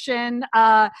historical fiction,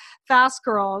 Fast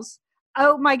Girls.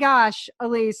 Oh my gosh,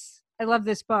 Elise, I love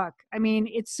this book. I mean,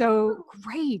 it's so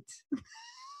great.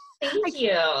 Thank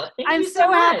you. I'm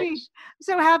so happy. I'm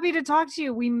so happy to talk to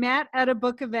you. We met at a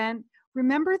book event.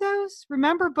 Remember those?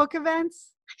 Remember book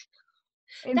events?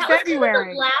 In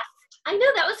February. I know,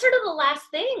 that was sort of the last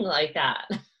thing like that.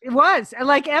 It was,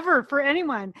 like ever for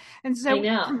anyone. And so I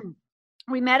know.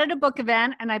 We met at a book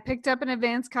event and I picked up an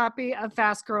advance copy of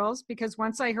Fast Girls because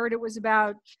once I heard it was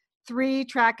about 3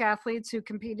 track athletes who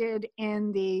competed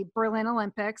in the Berlin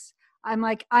Olympics, I'm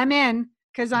like, I'm in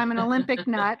because I'm an Olympic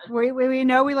nut. We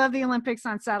know we love the Olympics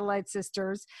on Satellite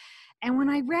Sisters. And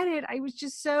when I read it, I was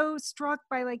just so struck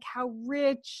by like how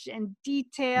rich and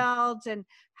detailed and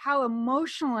how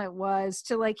emotional it was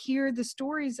to like hear the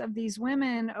stories of these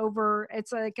women over,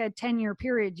 it's like a 10-year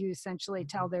period. You essentially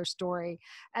tell their story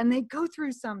and they go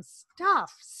through some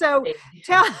stuff. So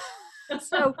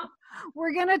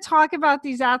we're going to talk about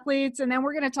these athletes and then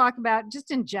we're going to talk about just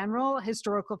in general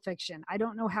historical fiction. I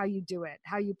don't know how you do it,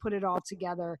 how you put it all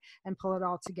together and pull it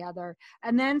all together.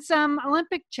 And then some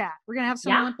Olympic chat. We're going to have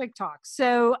some Olympic talk.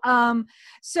 So tell,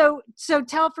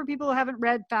 for people who haven't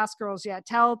read Fast Girls yet,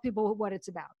 tell people what it's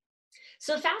about.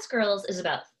 So Fast Girls is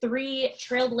about 3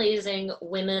 trailblazing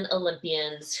women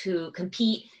Olympians who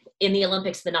compete in the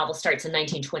Olympics. The novel starts in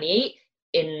 1928.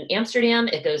 in Amsterdam,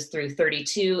 it goes through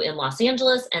 32 in Los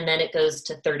Angeles, and then it goes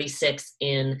to 36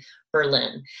 in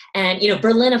Berlin. And,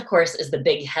 Berlin, of course, is the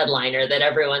big headliner that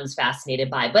everyone's fascinated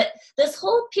by. But this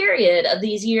whole period of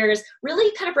these years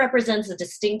really kind of represents a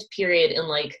distinct period in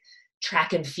like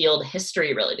track and field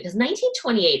history, really, because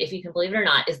 1928, if you can believe it or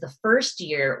not, is the first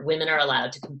year women are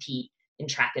allowed to compete in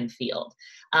track and field.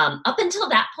 Up until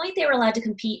that point, they were allowed to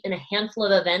compete in a handful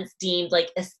of events deemed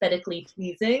like aesthetically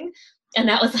pleasing. And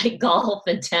that was like golf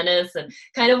and tennis and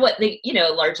kind of what they,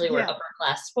 largely were upper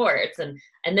class sports.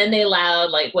 And then they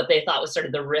allowed like what they thought was sort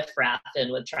of the riffraff in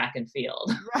with track and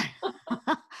field.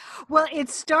 Right. Well, it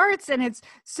starts and it's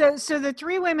so the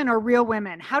three women are real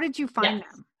women. How did you find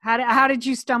them? How did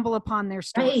you stumble upon their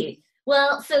story? Right.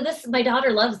 Well, so my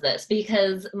daughter loves this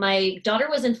because my daughter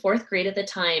was in 4th grade at the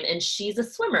time and she's a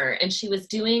swimmer and she was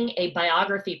doing a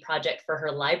biography project for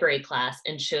her library class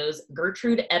and chose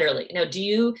Gertrude Ederle. Now,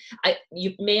 you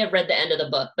may have read the end of the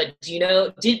book, but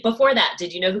before that,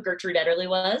 did you know who Gertrude Ederle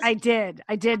was? I did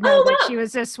know that she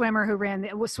was a swimmer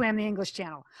who swam the English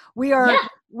Channel. We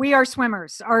are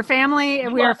swimmers. Our family,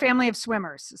 we are a family of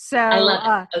swimmers. So I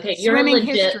love it. Okay, you're a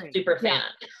legit super fan.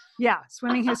 Yeah,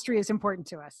 swimming history is important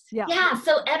to us. Yeah,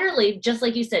 so Ederle, just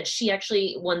like you said, she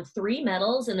actually won 3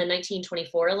 medals in the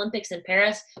 1924 Olympics in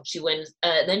Paris. She wins,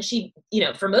 then she,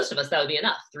 for most of us, that would be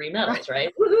enough, 3 medals,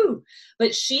 right? Woohoo!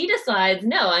 But she decides,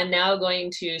 no, I'm now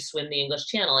going to swim the English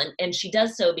Channel. And she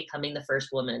does so, becoming the first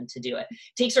woman to do it. It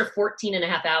takes her 14 and a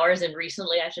half hours. And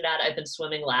recently, I should add, I've been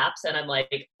swimming laps and I'm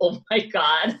like, oh my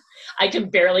God, I can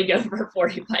barely go for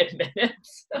 45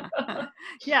 minutes.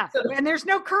 Yeah, and there's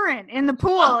no current in the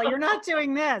pool. You're not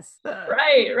doing this.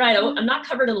 Right. I'm not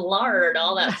covered in lard,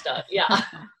 all that stuff. Yeah.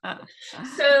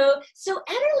 So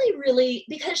Ederle really,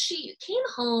 because she came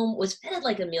home, was fitted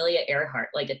like Amelia Earhart,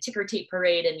 like a ticker tape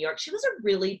parade in New York. She was a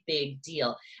really big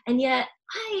deal. And yet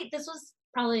this was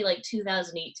probably like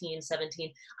 2018,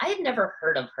 17. I had never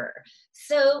heard of her.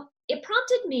 So it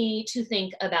prompted me to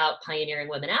think about pioneering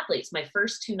women athletes. My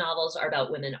first 2 novels are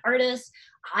about women artists.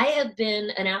 I have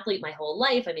been an athlete my whole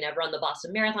life. I mean, I've run the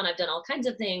Boston Marathon. I've done all kinds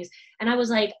of things. And I was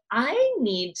like,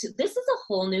 this is a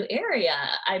whole new area.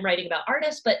 I'm writing about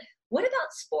artists, but what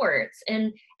about sports?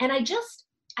 And I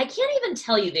can't even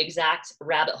tell you the exact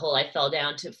rabbit hole I fell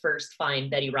down to first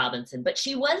find Betty Robinson, but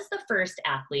she was the first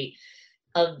athlete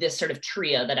of this sort of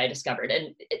trio that I discovered.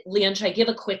 And Leanne, should I give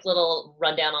a quick little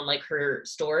rundown on like her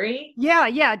story? Yeah.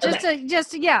 Okay.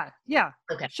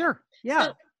 Okay. Sure. Yeah.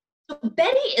 So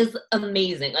Betty is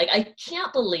amazing. Like, I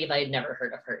can't believe I had never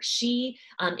heard of her. She,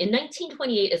 in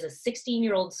 1928, is a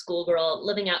 16-year-old schoolgirl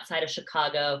living outside of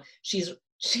Chicago.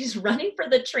 She's running for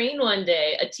the train one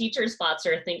day. A teacher spots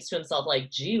her, thinks to himself, like,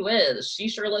 gee whiz, she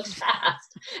sure looks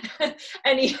fast.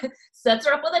 And he sets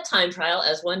her up with a time trial,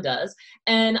 as one does.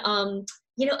 And,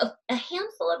 a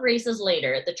handful of races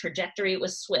later, the trajectory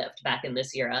was swift back in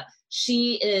this era.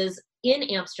 She is in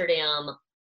Amsterdam,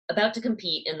 about to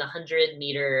compete in the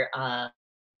 100-meter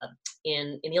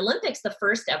in the Olympics, the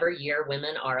first ever year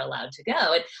women are allowed to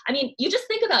go. And I mean, you just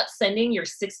think about sending your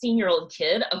 16-year-old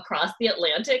kid across the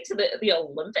Atlantic to the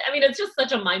Olympics. I mean, it's just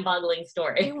such a mind-boggling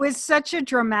story. It was such a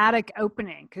dramatic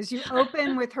opening because you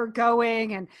open with her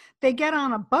going and they get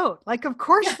on a boat. Like, of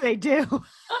course they do.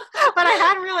 But I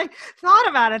hadn't really thought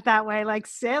about it that way, like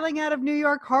sailing out of New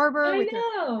York Harbor with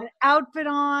an outfit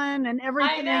on and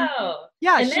everything. I know.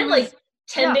 Yeah. And then like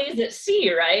 10 days at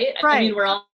sea, right? Right. I mean,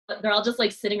 they're all just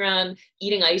like sitting around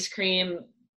eating ice cream,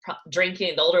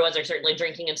 drinking. The older ones are certainly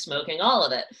drinking and smoking, all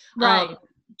of it. Right.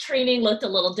 Training looked a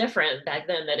little different back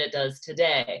then than it does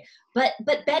today. But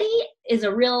Betty is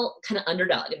a real kind of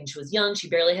underdog. I mean, she was young. She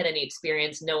barely had any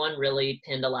experience. No one really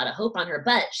pinned a lot of hope on her.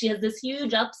 But she has this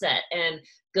huge upset and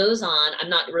goes on. I'm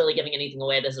not really giving anything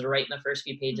away. This is right in the first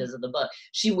few pages of the book.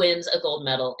 She wins a gold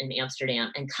medal in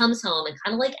Amsterdam and comes home and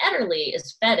kind of like Ederle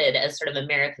is feted as sort of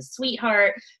America's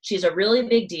sweetheart. She's a really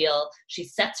big deal. She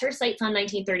sets her sights on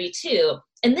 1932.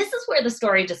 And this is where the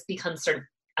story just becomes sort of,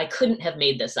 I couldn't have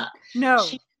made this up. No,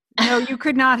 you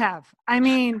could not have. I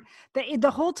mean,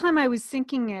 the whole time I was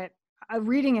thinking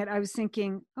reading it, I was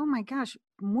thinking, oh my gosh,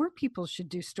 more people should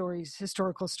do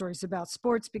historical stories about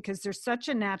sports because there's such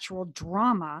a natural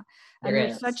drama and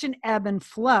there's such an ebb and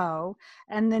flow.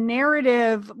 And the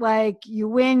narrative, like you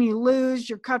win, you lose,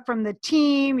 you're cut from the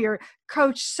team, your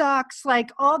coach sucks,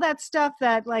 like all that stuff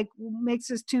that like makes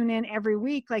us tune in every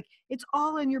week. Like it's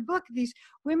all in your book. These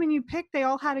women you picked, they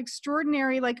all had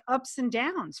extraordinary like ups and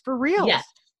downs for real. Yes,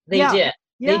 they did.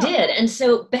 Yeah. They did. And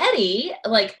so Betty,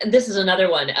 like, this is another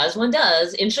one, as one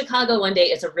does, in Chicago one day,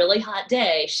 it's a really hot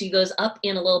day. She goes up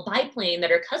in a little biplane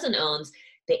that her cousin owns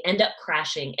They end up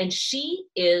crashing, and she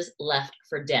is left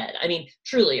for dead. I mean,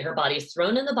 truly, her body's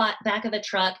thrown in the back of a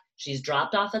truck. She's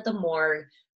dropped off at the morgue.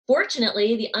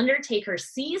 Fortunately, the undertaker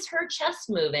sees her chest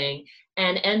moving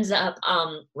and ends up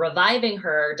reviving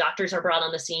her. Doctors are brought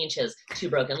on the scene. She has 2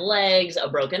 broken legs, a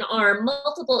broken arm,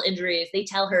 multiple injuries. They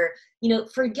tell her,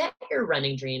 forget your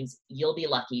running dreams. You'll be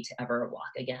lucky to ever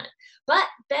walk again. But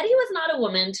Betty was not a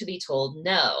woman to be told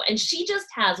no. And she just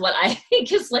has what I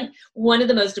think is like one of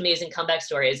the most amazing comeback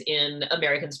stories in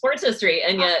American sports history.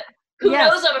 And yet, who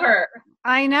knows of her?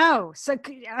 I know. So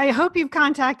I hope you've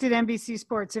contacted NBC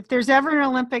Sports. If there's ever an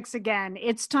Olympics again,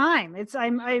 it's time.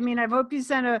 I hope you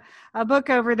send a book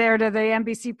over there to the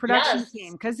NBC production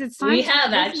team, because it's time. We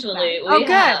have actually. Good.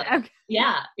 Okay.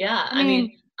 Yeah. I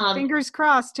mean, fingers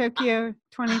crossed, Tokyo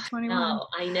 2021.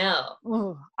 I know.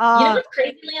 You know what's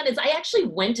crazy, Leon, is I actually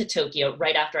went to Tokyo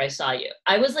right after I saw you.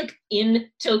 I was like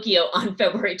in Tokyo on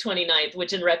February 29th,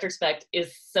 which in retrospect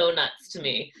is so nuts to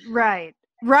me. Right.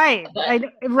 I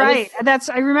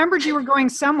remembered you were going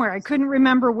somewhere. I couldn't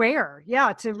remember where.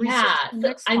 To research the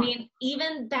next one. I mean,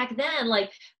 even back then,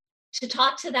 like, to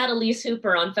talk to that Elise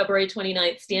Hooper on February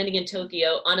 29th, standing in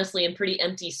Tokyo, honestly, in pretty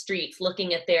empty streets,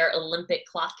 looking at their Olympic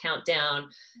clock countdown.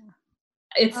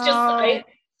 It's just, I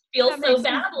feel so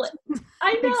bad.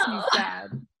 I know. Makes me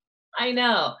sad. I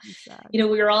know. We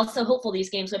were all so hopeful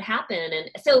these games would happen. And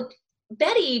so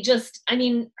Betty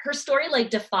her story like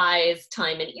defies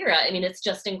time and era. I mean, it's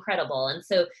just incredible. And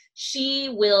so she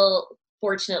will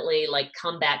fortunately like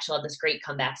come back. She'll have this great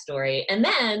comeback story. And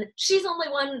then she's only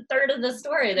 1/3 of the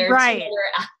story. There are 2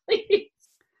 other athletes.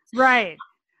 Right.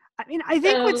 I mean, I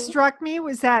think what struck me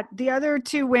was that the other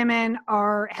 2 women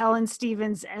are Helen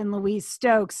Stevens and Louise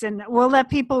Stokes. And we'll let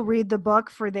people read the book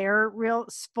for their real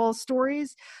full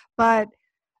stories. But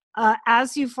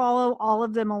as you follow all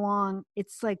of them along,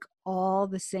 it's like all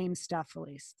the same stuff,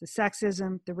 Elise. The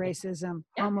sexism, the racism,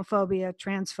 homophobia,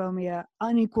 transphobia,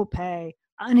 unequal pay,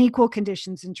 unequal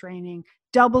conditions in training,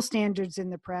 double standards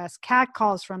in the press,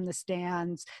 catcalls from the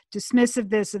stands,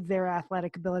 dismissiveness of their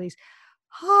athletic abilities.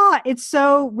 It's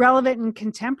so relevant and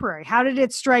contemporary. How did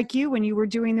it strike you when you were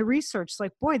doing the research?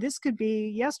 Like, boy, this could be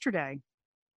yesterday.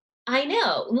 I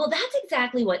know. Well, that's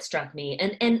exactly what struck me.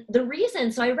 And the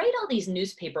reason, so I write all these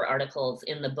newspaper articles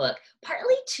in the book,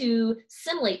 partly to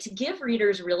simulate, to give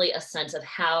readers really a sense of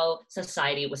how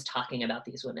society was talking about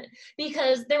these women.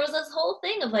 Because there was this whole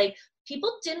thing of like,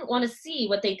 people didn't want to see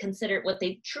what they considered, what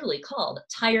they truly called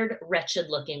tired, wretched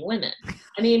looking women.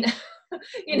 I mean,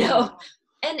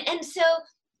 and so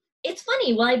it's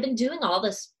funny, while I've been doing all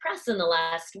this press in the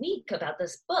last week about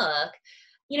this book,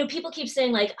 people keep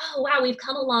saying like, oh, wow, we've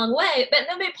come a long way. But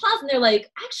then they pause and they're like,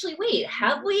 actually, wait,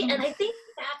 have we? And I think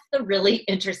that's the really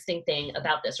interesting thing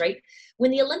about this, right?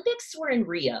 When the Olympics were in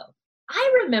Rio,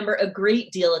 I remember a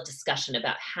great deal of discussion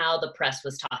about how the press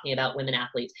was talking about women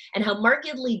athletes and how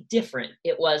markedly different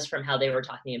it was from how they were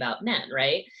talking about men,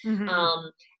 right? Mm-hmm.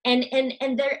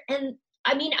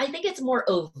 I mean, I think it's more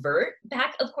overt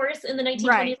back, of course, in the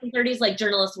 1920s and 30s, like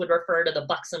journalists would refer to the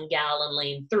buxom gal in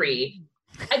lane 3.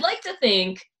 I'd like to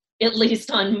think, at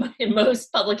least in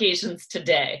most publications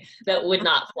today, that would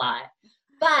not fly.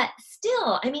 But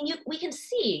still, I mean, we can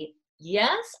see,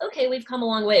 yes, okay, we've come a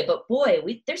long way, but boy,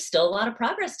 there's still a lot of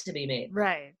progress to be made.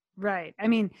 Right. I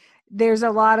mean, there's a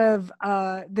lot of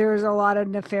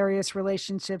nefarious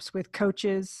relationships with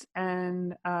coaches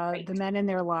and the men in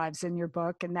their lives in your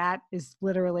book, and that is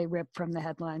literally ripped from the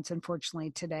headlines.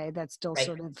 Unfortunately, today, that still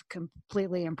sort of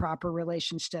completely improper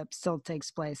relationship still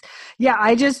takes place. Yeah,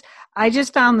 I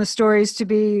just found the stories to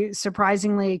be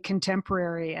surprisingly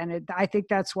contemporary, and I think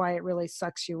that's why it really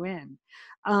sucks you in.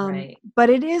 But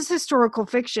it is historical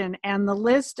fiction, and the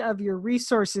list of your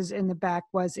resources in the back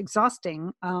was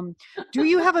exhausting. Do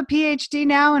you have a PhD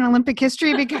now in Olympic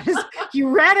history? Because you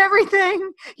read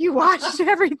everything, you watched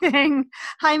everything.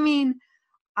 I mean,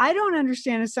 I don't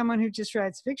understand, as someone who just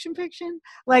writes fiction,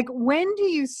 like, when do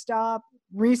you stop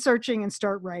researching and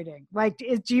start writing? Like,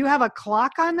 do you have a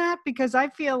clock on that? Because I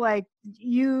feel like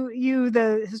you,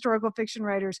 the historical fiction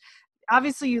writers,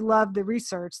 obviously you love the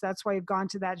research. That's why you've gone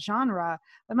to that genre.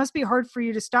 It must be hard for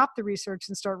you to stop the research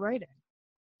and start writing.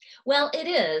 Well, it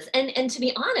is. And to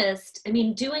be honest, I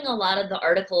mean, doing a lot of the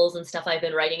articles and stuff I've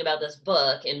been writing about this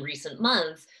book in recent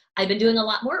months, I've been doing a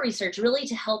lot more research really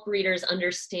to help readers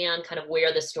understand kind of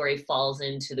where the story falls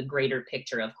into the greater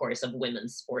picture, of course, of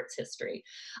women's sports history.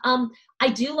 I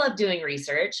do love doing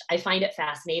research. I find it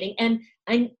fascinating. And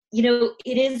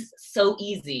it is so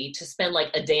easy to spend like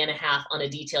a day and a half on a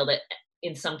detail that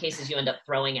in some cases you end up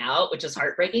throwing out, which is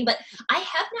heartbreaking. But I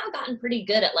have now gotten pretty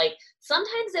good at, like,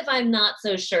 sometimes if I'm not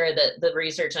so sure that the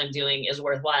research I'm doing is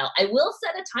worthwhile, I will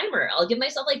set a timer. I'll give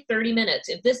myself like 30 minutes.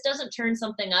 If this doesn't turn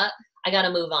something up, I got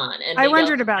to move on. And I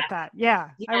wondered about that. Yeah,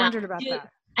 I wondered about that.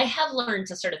 I have learned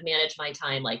to sort of manage my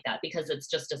time like that because it's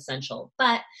just essential.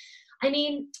 But I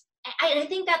mean, I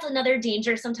think that's another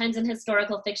danger sometimes in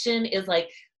historical fiction is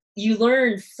like, you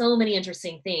learn so many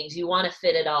interesting things. You want to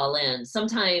fit it all in.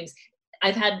 Sometimes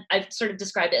I've sort of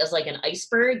described it as like an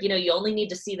iceberg. You know, you only need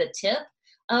to see the tip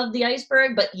of the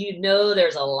iceberg, but you know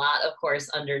there's a lot, of course,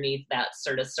 underneath that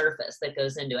sort of surface that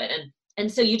goes into it. And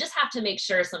so you just have to make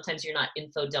sure sometimes you're not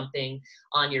info dumping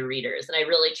on your readers. And I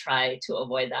really try to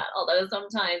avoid that. Although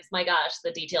sometimes, my gosh,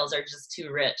 the details are just too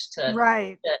rich to.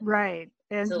 Right.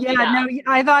 And no,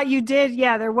 I thought you did.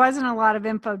 Yeah, there wasn't a lot of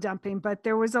info dumping, but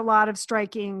there was a lot of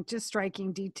striking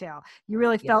detail. You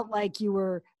really felt like you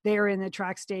were there in the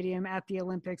track stadium at the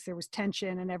Olympics. There was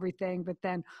tension and everything, but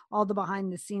then all the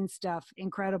behind the scenes stuff,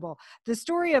 incredible. The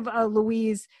story of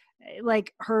Louise,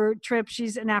 like her trip,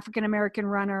 she's an African-American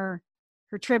runner,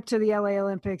 her trip to the LA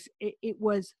Olympics, it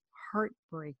was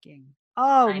heartbreaking.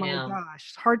 Oh my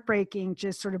gosh, heartbreaking,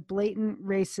 just sort of blatant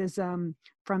racism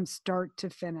from start to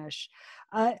finish.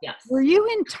 Yes. Were you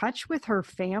in touch with her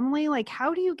family? Like,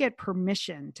 how do you get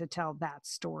permission to tell that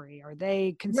story? Are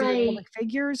they considered public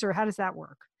figures, or how does that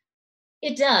work?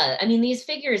 It does. I mean, these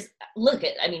figures,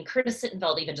 Curtis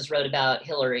Sittenfeld even just wrote about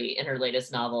Hillary in her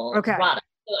latest novel, Rada.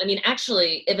 So, I mean,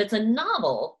 actually, if it's a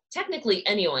novel, technically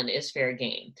anyone is fair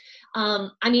game.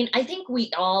 I think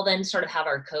we all then sort of have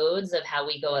our codes of how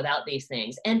we go about these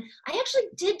things. And I actually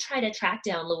did try to track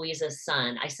down Louisa's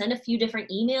son. I sent a few different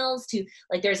emails to,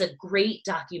 like, there's a great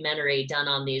documentary done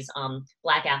on these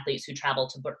Black athletes who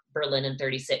traveled to Berlin in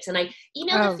 36. And I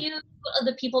emailed a few of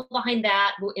the people behind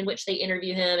that in which they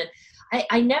interview him. And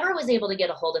I never was able to get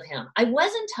a hold of him. I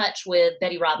was in touch with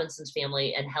Betty Robinson's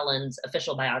family and Helen's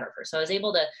official biographer. So I was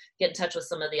able to get in touch with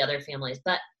some of the other families.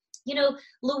 But, you know,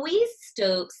 Louise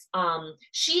Stokes,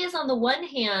 she is on the one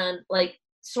hand, like,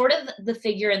 sort of the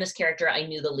figure in this character I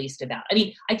knew the least about. I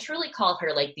mean, I truly call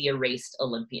her like the erased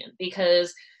Olympian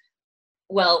because,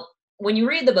 well, when you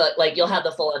read the book, like, you'll have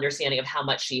the full understanding of how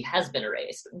much she has been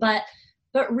erased. But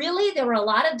really, there were a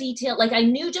lot of detail. Like, I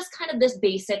knew just kind of this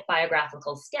basic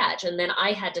biographical sketch, and then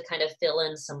I had to kind of fill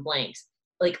in some blanks.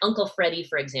 Like Uncle Freddie,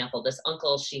 for example, this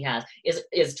uncle she has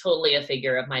is totally a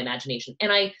figure of my imagination.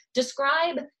 And I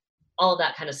describe all of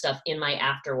that kind of stuff in my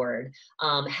afterword,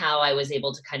 how I was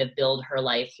able to kind of build her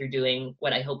life through doing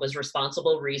what I hope was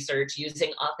responsible research,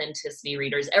 using authenticity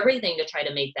readers, everything to try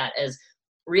to make that as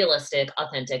realistic,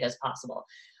 authentic as possible.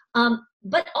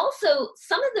 But also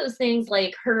some of those things,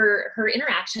 like her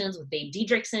interactions with Babe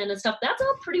Didrikson and stuff, that's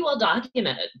all pretty well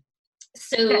documented.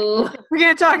 So we're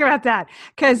going to talk about that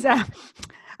because,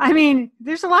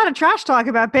 there's a lot of trash talk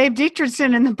about Babe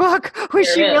Didrikson in the book.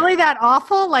 Was she really that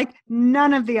awful? Like,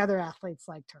 none of the other athletes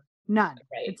liked her. None.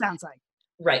 Right. It sounds like.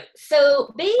 Right.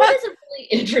 So Babe is a really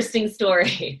interesting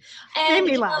story. And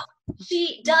made me laugh.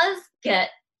 She does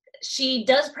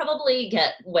probably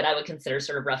get what I would consider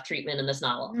sort of rough treatment in this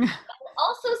novel. I will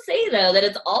also say, though, that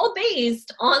it's all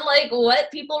based on, like,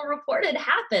 what people reported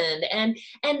happened. And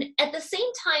at the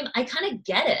same time, I kind of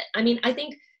get it. I mean, I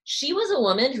think she was a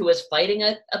woman who was fighting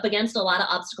up against a lot of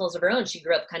obstacles of her own. She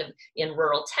grew up kind of in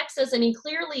rural Texas. I mean,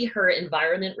 clearly her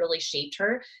environment really shaped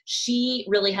her. She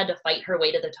really had to fight her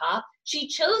way to the top. She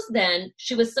chose then,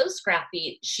 she was so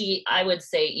scrappy, I would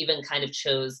say, even kind of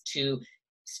chose to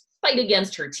fight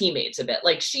against her teammates a bit.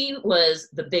 Like, she was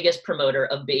the biggest promoter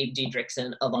of Babe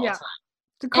Didrikson of all time.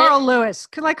 To Carl Lewis,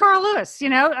 like Carl Lewis, you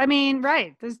know, I mean,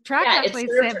 right. The track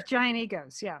athletes have giant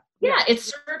egos. Yeah, it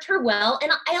served her well.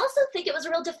 And I also think it was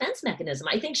a real defense mechanism.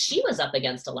 I think she was up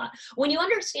against a lot. When you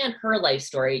understand her life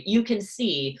story, you can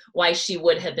see why she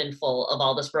would have been full of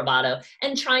all this bravado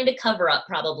and trying to cover up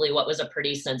probably what was a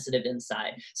pretty sensitive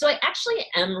inside. So I actually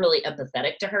am really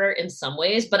empathetic to her in some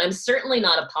ways, but I'm certainly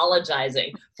not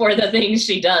apologizing for the things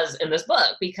she does in this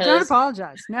book because... Don't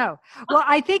apologize, no. Well,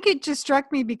 I think it just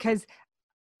struck me because,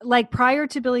 like, prior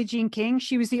to Billie Jean King,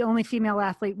 she was the only female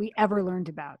athlete we ever learned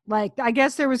about. Like, I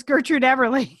guess there was Gertrude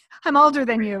Everly. I'm older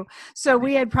than you. So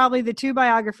we had probably the two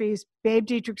biographies, Babe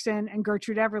Didrikson and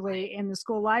Gertrude Everly, in the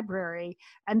school library.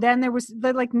 And then there was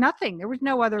like nothing. There was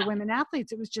no other women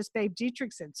athletes. It was just Babe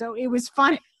Didrikson. So it was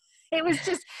fun. It was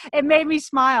just, it made me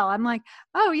smile. I'm like,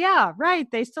 oh yeah, right.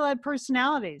 They still had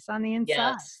personalities on the inside.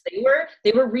 Yes,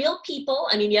 they were real people.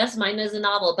 I mean, yes, mine is a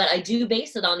novel, but I do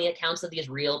base it on the accounts of these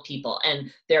real people and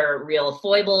their real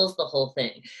foibles, the whole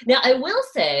thing. Now, I will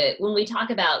say, when we talk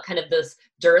about kind of this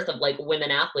dearth of, like, women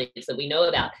athletes that we know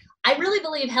about, I really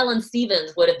believe Helen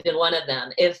Stevens would have been one of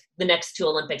them if the next two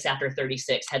Olympics after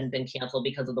 36 hadn't been canceled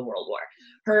because of the World War.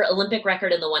 Her Olympic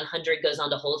record in the 100 goes on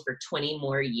to hold for 20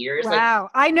 more years. Wow.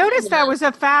 I noticed that was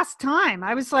a fast time.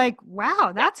 I was like,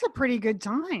 wow, that's a pretty good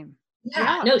time.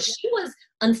 Yeah, no, she was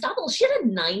unstoppable. She had a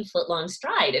 9-foot-long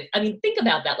stride. Think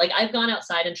about that. Like, I've gone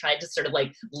outside and tried to sort of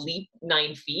like leap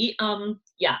 9 feet.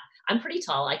 Yeah, I'm pretty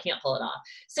tall. I can't pull it off.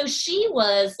 So she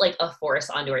was like a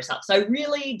force unto herself. So I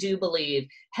really do believe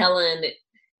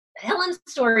Helen's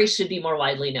story should be more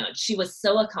widely known. She was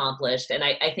so accomplished. And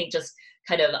I think just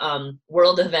kind of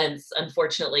world events,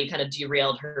 unfortunately, kind of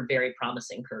derailed her very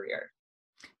promising career.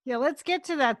 Yeah, let's get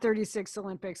to that 36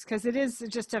 Olympics, because it is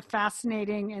just a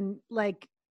fascinating, and like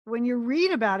when you read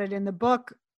about it in the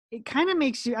book, it kind of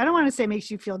makes you, I don't want to say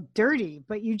makes you feel dirty,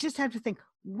 but you just have to think,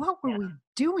 what were we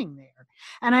doing there?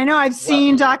 And I know I've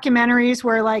seen documentaries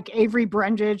where like Avery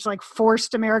Brundage like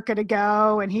forced America to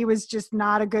go, and he was just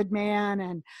not a good man.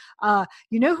 And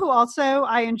you know who also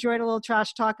I enjoyed a little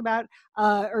trash talk about,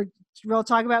 or real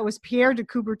talk about, was Pierre de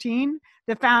Coubertin,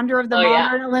 the founder of the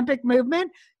modern Olympic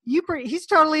movement. He's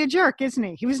totally a jerk, isn't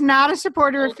he? He was not a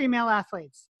supporter of female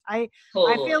athletes. I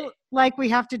feel like we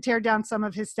have to tear down some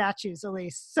of his statues,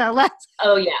 Elise. So let's.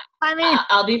 Oh yeah. I mean,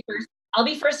 I'll be first. I'll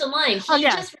be first in line. He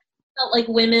just felt like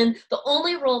women. The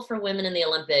only role for women in the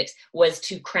Olympics was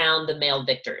to crown the male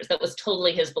victors. That was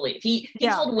totally his belief. He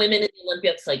told women in the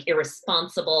Olympics like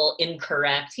irresponsible,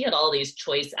 incorrect. He had all these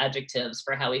choice adjectives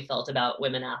for how he felt about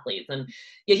women athletes, and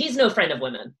he's no friend of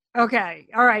women. Okay.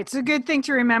 All right. It's a good thing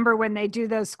to remember when they do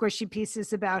those squishy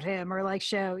pieces about him, or like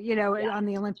show, on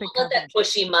the Olympic Don't let that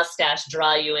bushy mustache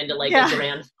draw you into like a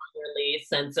grandfatherly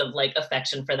sense of like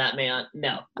affection for that man.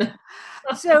 No.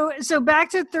 So back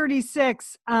to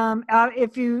 36.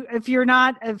 If you're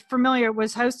not familiar, it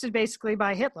was hosted basically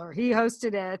by Hitler. He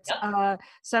hosted it. Yep.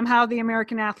 Somehow the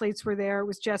American athletes were there. It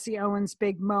was Jesse Owens'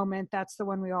 big moment. That's the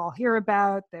one we all hear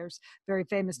about. There's a very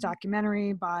famous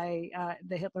documentary by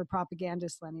the Hitler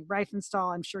propagandist Leni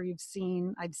Riefenstahl. I'm sure you've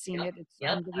seen. I've seen it. It's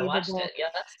unbelievable. I watched it.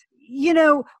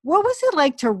 Yeah. What was it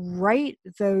like to write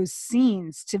those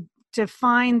scenes, to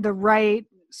find the right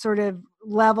sort of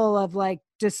level of like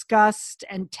disgust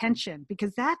and tension,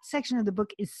 because that section of the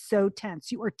book is so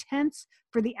tense. You are tense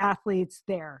for the athletes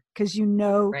there because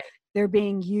they're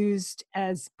being used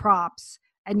as props,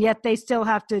 and yet they still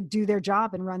have to do their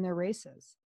job and run their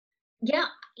races. Yeah.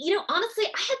 Honestly,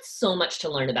 I had so much to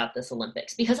learn about this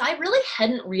Olympics because I really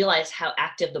hadn't realized how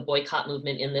active the boycott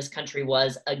movement in this country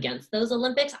was against those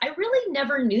Olympics. I really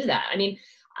never knew that. I mean,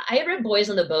 I had read Boys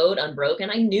on the Boat, Unbroken.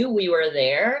 I knew we were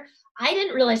there. I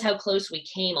didn't realize how close we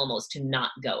came almost to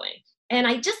not going. And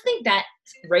I just think that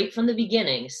right from the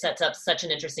beginning sets up such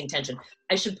an interesting tension.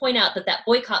 I should point out that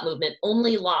boycott movement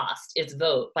only lost its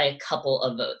vote by a couple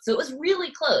of votes. So it was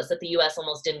really close that the U.S.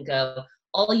 almost didn't go.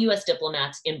 All U.S.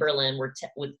 diplomats in Berlin were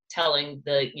telling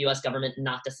the U.S. government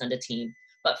not to send a team.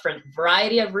 But for a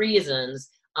variety of reasons,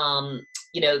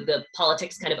 the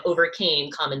politics kind of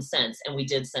overcame common sense, and we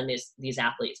did send these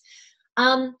athletes.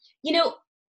 The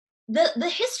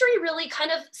history really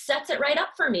kind of sets it right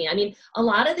up for me. I mean, a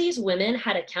lot of these women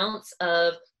had accounts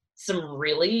of some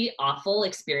really awful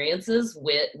experiences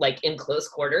with, like, in close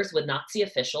quarters with Nazi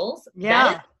officials.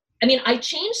 Yeah. I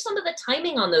changed some of the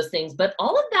timing on those things, but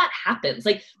all of that happens.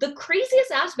 Like, the craziest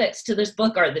aspects to this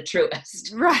book are the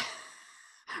truest. Right.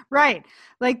 Right.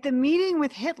 Like the meeting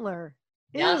with Hitler.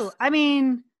 Yes. Ew. I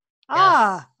mean,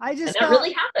 yes. I just and that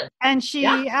really happened. And she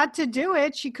had to do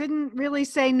it. She couldn't really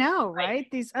say no, right?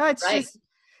 Right.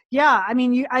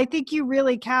 I think you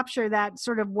really capture that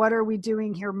sort of what are we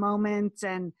doing here moment,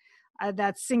 and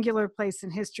that singular place in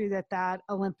history that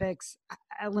Olympics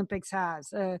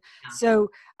has. So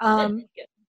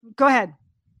go ahead.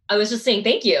 I was just saying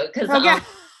thank you because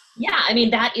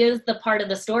that is the part of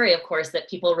the story, of course, that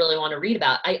people really want to read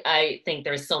about. I think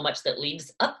there's so much that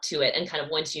leads up to it, and kind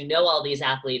of once you know all these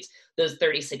athletes, those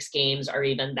 36 games are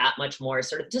even that much more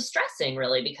sort of distressing,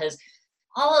 really, because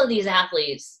all of these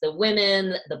athletes, the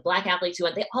women, the Black athletes who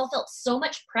went, they all felt so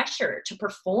much pressure to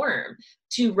perform,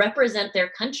 to represent their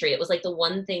country. It was like the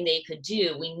one thing they could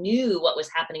do. We knew what was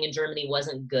happening in Germany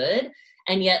wasn't good.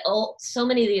 And yet so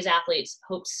many of these athletes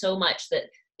hoped so much that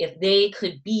if they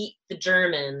could beat the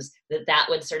Germans, that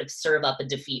would sort of serve up a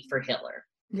defeat for Hitler.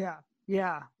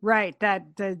 Yeah, right.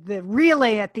 That the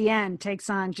relay at the end takes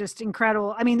on just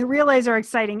incredible. I mean, the relays are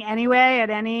exciting anyway at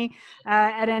any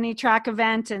track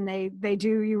event, and they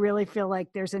do. You really feel like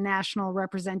there's a national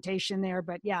representation there.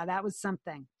 But yeah, that was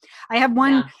something. I have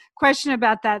one question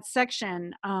about that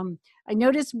section. I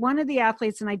noticed one of the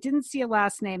athletes, and I didn't see a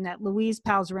last name that Louise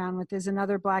pals around with, is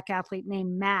another Black athlete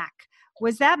named Mac.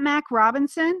 Was that Mac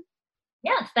Robinson?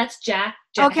 Yes, that's Jackie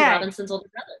Okay. Robinson's older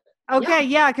brother. Okay,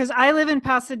 yeah, because I live in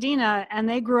Pasadena and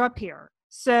they grew up here.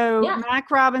 So Yeah. Mac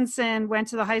Robinson went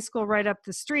to the high school right up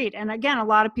the street. And again, a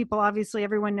lot of people, obviously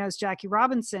everyone knows Jackie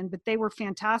Robinson, but they were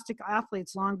fantastic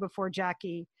athletes long before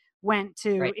Jackie went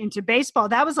into baseball.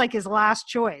 That was like his last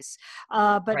choice.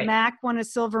 But Mac won a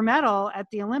silver medal at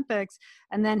the Olympics.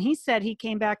 And then he said he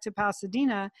came back to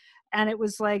Pasadena and it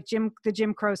was like the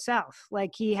Jim Crow South.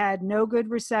 Like he had no good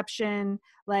reception,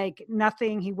 like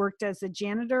nothing. He worked as a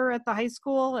janitor at the high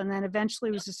school and then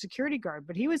eventually was a security guard.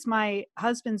 But he was my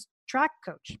husband's track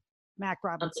coach, Mac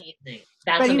Robinson. Amazing.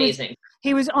 That's amazing.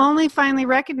 He was only finally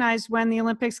recognized when the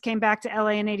Olympics came back to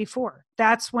LA in '84.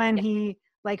 That's when he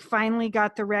like finally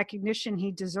got the recognition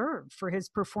he deserved for his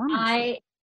performance.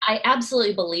 I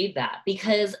absolutely believe that,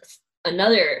 because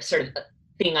another sort of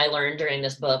thing I learned during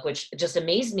this book, which just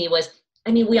amazed me, was,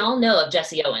 I mean, we all know of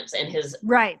Jesse Owens and his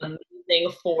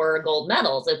amazing 4 gold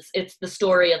medals. It's the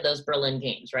story of those Berlin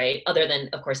Games, right? Other than,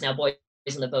 of course, now Boys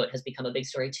in the Boat has become a big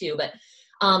story too. But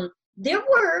there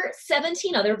were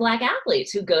 17 other Black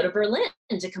athletes who go to Berlin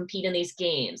to compete in these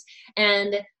games.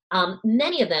 And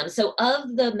many of them, so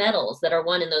of the medals that are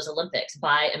won in those Olympics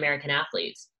by American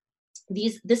athletes,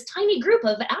 this tiny group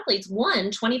of athletes won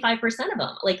 25% of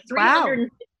them, like 350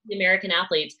 American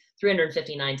athletes,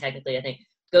 359 technically, I think,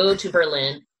 go to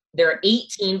Berlin. There are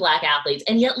 18 Black athletes,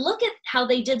 and yet look at how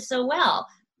they did so well.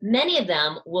 Many of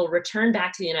them will return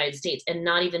back to the United States and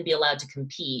not even be allowed to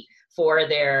compete for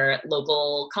their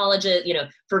local colleges, you know,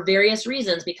 for various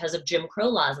reasons because of Jim Crow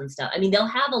laws and stuff. I mean, they'll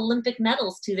have Olympic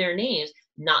medals to their names,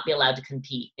 not be allowed to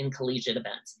compete in collegiate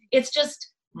events. It's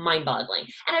just mind-boggling.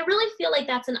 And I really feel like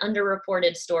that's an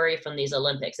underreported story from these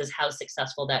Olympics, is how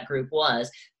successful that group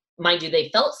was. Mind you, they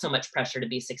felt so much pressure to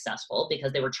be successful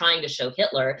because they were trying to show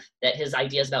Hitler that his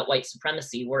ideas about white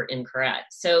supremacy were incorrect.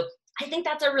 So I think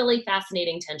that's a really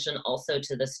fascinating tension also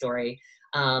to the story,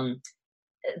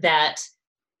 that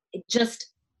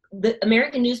just the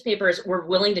American newspapers were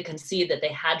willing to concede that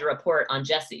they had to report on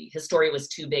Jesse. His story was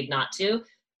too big not to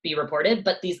be reported,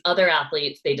 but these other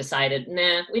athletes, they decided,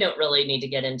 nah, we don't really need to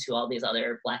get into all these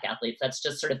other Black athletes. That's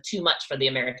just sort of too much for the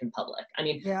American public. I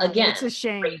mean, again, it's a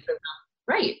shame.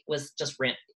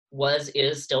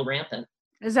 Is still rampant.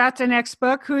 Is that the next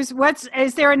book?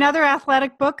 Is there another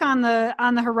athletic book on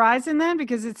the horizon then?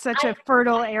 Because it's such a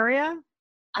fertile area.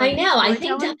 I know. I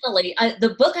think definitely.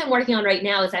 The book I'm working on right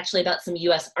now is actually about some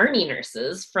U.S. Army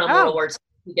nurses from World War II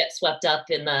who get swept up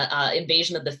in the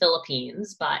invasion of the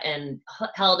Philippines and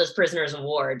held as prisoners of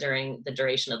war during the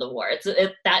duration of the war.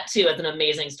 That too is an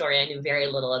amazing story I knew very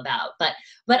little about. But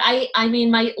I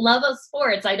mean, my love of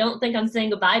sports, I don't think I'm saying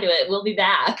goodbye to it. We'll be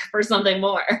back for something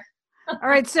more. All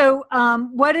right. So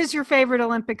what is your favorite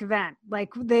Olympic event?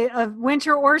 Like the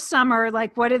winter or summer,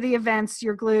 like what are the events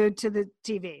you're glued to the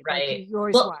TV? Right. Like you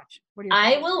always watch.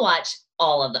 I will watch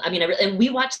all of them. I mean, and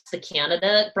we watch the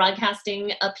Canada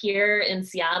broadcasting up here in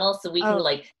Seattle. So we can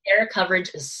their coverage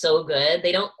is so good.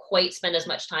 They don't quite spend as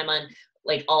much time on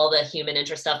like all the human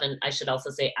interest stuff. And I should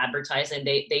also say advertising.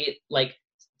 They like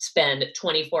spend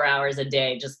 24 hours a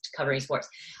day just covering sports.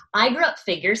 I grew up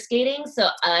figure skating. So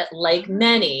like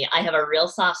many, I have a real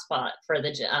soft spot for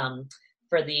the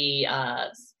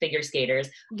figure skaters.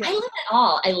 Yes. I love it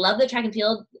all. I love the track and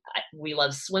field. We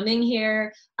love swimming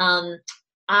here.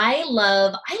 I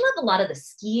love a lot of the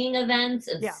skiing events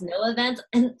and snow events,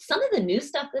 and some of the new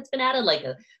stuff that's been added, like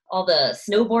all the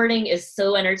snowboarding is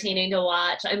so entertaining to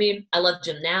watch. I mean, I love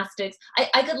gymnastics.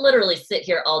 I could literally sit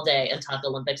here all day and talk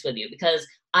Olympics with you because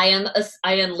I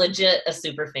am legit a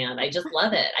super fan. I just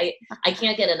love it. I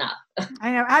can't get enough.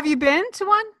 I know. Have you been to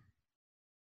one?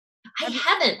 I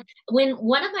haven't. When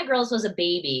one of my girls was a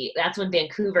baby, that's when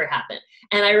Vancouver happened.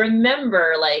 And I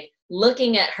remember like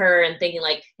looking at her and thinking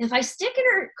like, if I stick in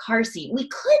her car seat, we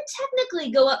could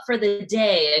technically go up for the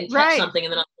day and catch something.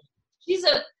 And then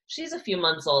she's a few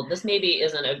months old. This maybe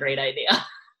isn't a great idea.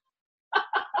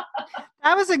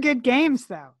 That was a good games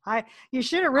though. You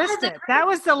should have risked it. That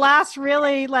was the last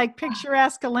really like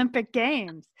picturesque Olympic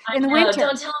Games in the winter.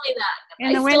 Don't tell me that.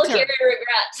 In the winter. Still carry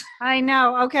regrets. I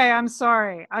know. Okay. I'm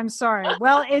sorry.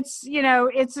 Well,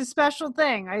 it's a special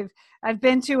thing. I've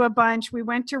been to a bunch. We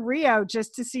went to Rio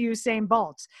just to see Usain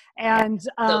Bolt and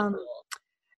so cool.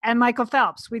 And Michael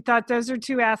Phelps. We thought those are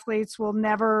two athletes we'll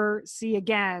never see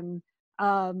again.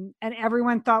 And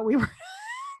everyone thought we were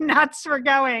nuts for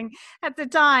going at the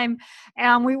time.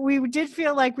 And we did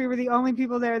feel like we were the only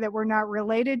people there that were not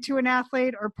related to an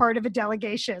athlete or part of a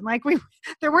delegation. Like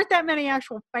there weren't that many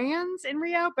actual fans in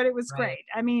Rio, but it was great.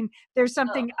 I mean, there's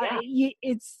something,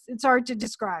 it's hard to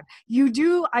describe. You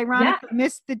do ironically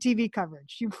miss the TV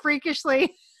coverage. You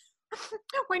freakishly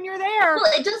when you're there.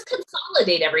 Well, it does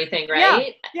consolidate everything,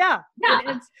 right? Yeah.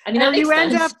 I mean, that makes you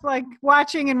end sense. up like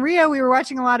watching in Rio, we were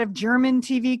watching a lot of German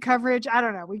TV coverage. I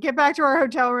don't know. We get back to our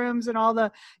hotel rooms and all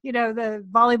the, the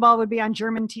volleyball would be on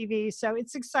German TV. So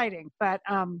it's exciting. But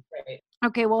Right.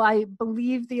 okay, well, I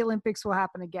believe the Olympics will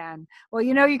happen again. Well,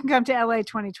 you can come to LA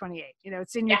 2028.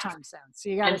 It's in your time zone. So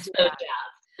you got to do that.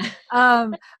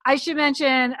 I should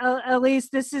mention, Elise,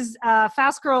 this is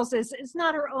Fast Girls is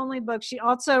not her only book. She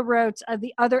also wrote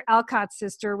The Other Alcott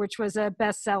Sister, which was a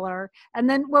bestseller. And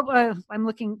then I'm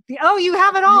looking. You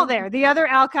have it all there. The Other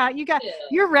Alcott.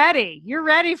 You're ready. You're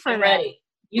ready for I'm that. ready.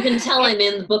 You can tell I'm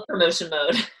in book promotion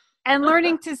mode. And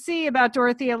learning to see about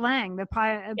Dorothea Lange, the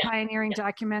pioneering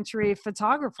documentary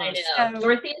photographer. I know.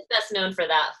 Dorothea is best known for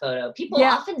that photo. People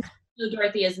often know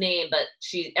Dorothea's name, but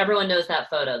everyone knows that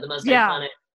photo, the most iconic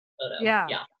photo. Yeah.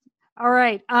 All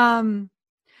right.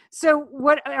 So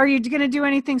what are you going to do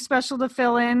anything special to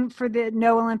fill in for the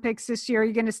no Olympics this year? Are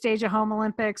you going to stage a home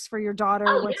Olympics for your daughter?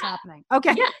 What's happening?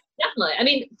 Okay. Yeah, definitely. I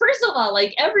mean, first of all,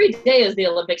 like every day is the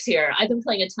Olympics here. I've been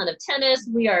playing a ton of tennis.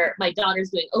 My daughter's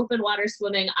doing open water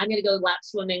swimming. I'm going to go lap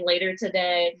swimming later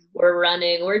today. We're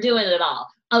running. We're doing it all.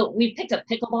 Oh, we picked up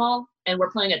pickleball and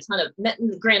we're playing a ton of,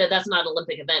 granted, that's not an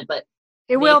Olympic event, but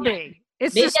it will be.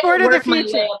 It's the sport of the future.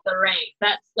 My way up the rank.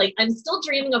 That's like, I'm still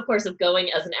dreaming, of course, of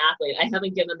going as an athlete. I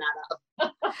haven't given that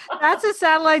up. That's a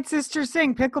Satellite Sisters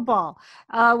thing, pickleball.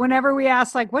 Whenever we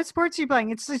ask, like, what sports are you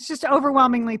playing? It's just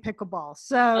overwhelmingly pickleball.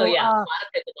 So, a lot of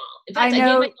pickleball. In fact, I gave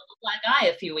myself a black eye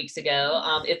a few weeks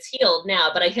ago. It's healed now,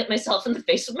 but I hit myself in the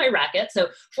face with my racket. So,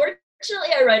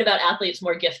 fortunately, I write about athletes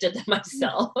more gifted than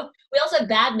myself. We also have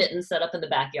badminton set up in the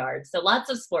backyard. So lots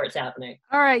of sports happening.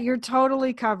 All right. You're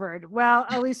totally covered. Well,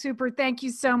 Elise Hooper, thank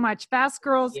you so much. Fast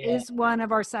Girls is one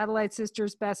of our Satellite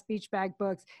Sisters best beach bag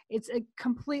books. It's a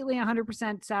completely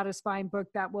 100% satisfying book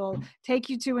that will take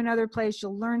you to another place.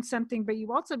 You'll learn something, but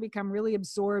you also become really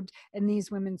absorbed in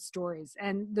these women's stories.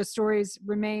 And the stories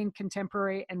remain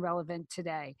contemporary and relevant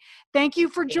today. Thank you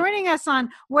for joining us on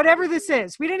whatever this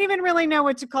is. We didn't even really know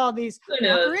what to call these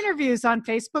interviews on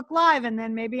Facebook Live and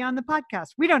then maybe on the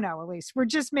podcast. We don't know, Elise. We're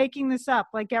just making this up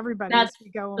like everybody as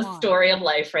we go along. That's the story of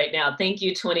life right now. Thank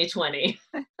you, 2020.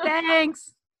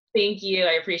 Thanks. Thank you.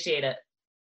 I appreciate it.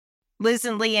 Liz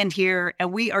and Leanne here,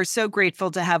 and we are so grateful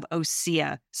to have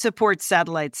OSEA support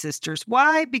Satellite Sisters.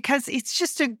 Why? Because it's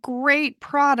just a great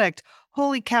product.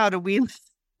 Holy cow, do we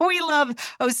love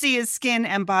OSEA's skin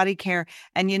and body care.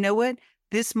 And you know what?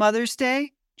 This Mother's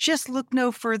Day, just look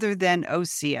no further than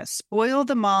OSEA. Spoil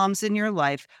the moms in your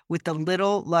life with the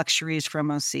little luxuries from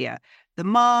OSEA. The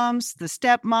moms, the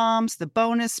stepmoms, the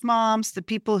bonus moms, the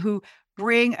people who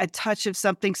bring a touch of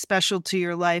something special to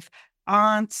your life,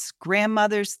 aunts,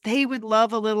 grandmothers, they would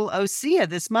love a little OSEA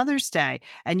this Mother's Day.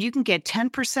 And you can get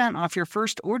 10% off your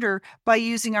first order by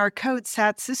using our code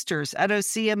SATSisters at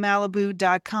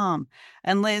OSEAMalibu.com.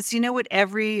 And Liz, you know what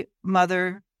every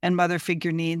mother and mother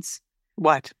figure needs?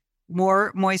 What?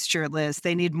 More moisture, Liz.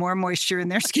 They need more moisture in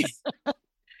their skin.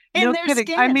 No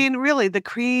kidding. I mean, really, the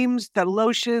creams, the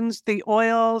lotions, the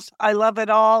oils, I love it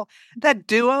all. That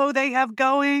duo they have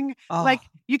going, like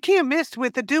you can't miss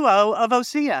with the duo of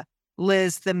OSEA.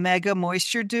 Liz, the Mega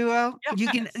Moisture Duo.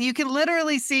 Yes. You can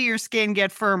literally see your skin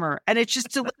get firmer, and it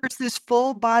just delivers this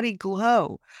full body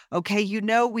glow. Okay,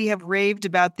 we have raved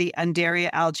about the Undaria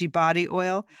Algae Body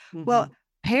Oil. Mm-hmm. Well,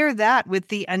 pair that with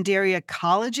the Undaria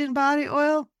Collagen Body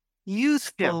Oil.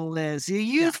 Youthful, Liz. Your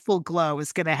youthful glow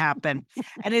is going to happen.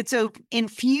 And it's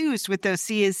infused with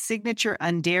OSEA's signature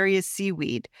Undaria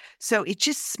seaweed. So it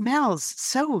just smells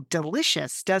so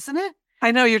delicious, doesn't it?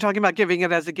 I know you're talking about giving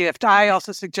it as a gift. I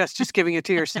also suggest just giving it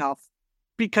to yourself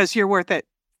because you're worth it.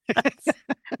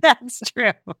 That's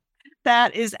true.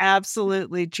 That is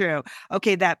absolutely true.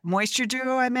 Okay, that Moisture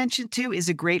Duo I mentioned too is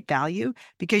a great value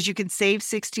because you can save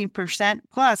 16%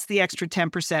 plus the extra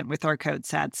 10% with our code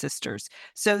SADSisters.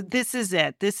 So this is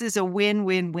it. This is a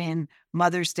win-win-win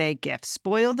Mother's Day gift.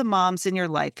 Spoil the moms in your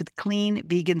life with clean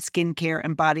vegan skincare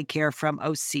and body care from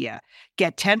OSEA.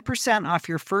 Get 10% off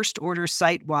your first order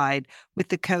site-wide with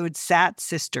the code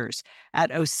SATSisters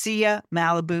at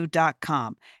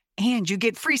OSEAMalibu.com. And you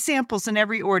get free samples in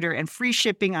every order and free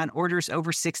shipping on orders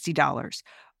over $60.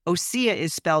 OSEA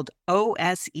is spelled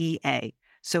OSEA.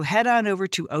 So head on over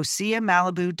to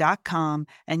OSEAMalibu.com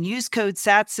and use code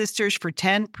SATSisters for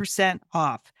 10%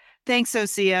 off. Thanks,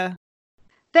 OSEA.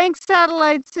 Thanks,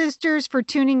 Satellite Sisters, for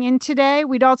tuning in today.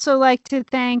 We'd also like to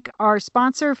thank our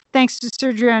sponsor. Thanks to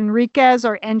Sergio Enriquez,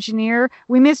 our engineer.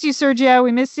 We miss you, Sergio.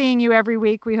 We miss seeing you every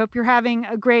week. We hope you're having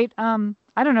a great, a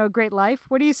great life.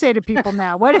 What do you say to people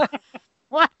now? What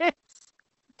is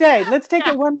day. Let's take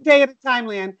it one day at a time,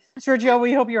 Leanne. Sergio,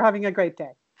 we hope you're having a great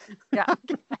day. Yeah.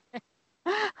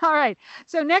 All right.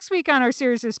 So next week on our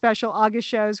series of special August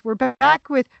shows, we're back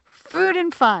with food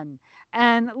and fun.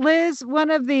 And Liz,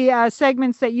 one of the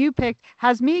segments that you picked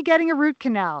has me getting a root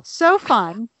canal. So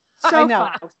fun. I know.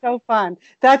 So fun.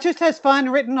 That just has fun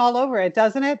written all over it,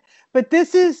 doesn't it? But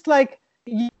this is like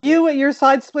you at your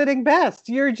side splitting best.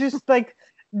 You're just like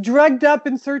drugged up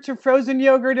in search of frozen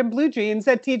yogurt and blue jeans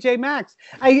at TJ Maxx.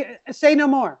 I say no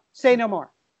more. Say no more.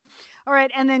 All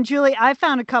right. And then, Julie, I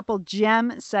found a couple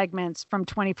gem segments from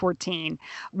 2014.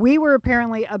 We were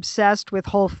apparently obsessed with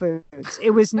Whole Foods.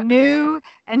 It was new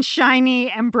and shiny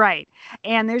and bright.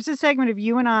 And there's a segment of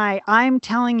you and I'm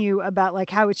telling you about like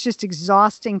how it's just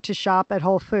exhausting to shop at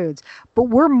Whole Foods. But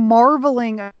we're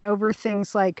marveling over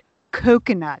things like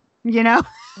coconut. You know,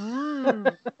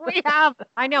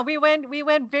 I know we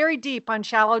went very deep on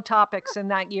shallow topics in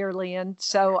that year, Leanne.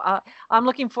 So I'm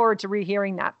looking forward to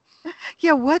rehearing that.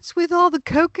 Yeah, what's with all the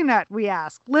coconut, we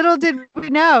asked. Little did we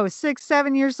know,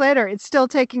 6-7 years later, it's still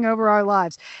taking over our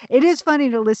lives. It is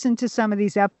funny to listen to some of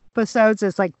these episodes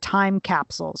as like time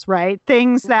capsules, right?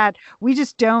 Things that we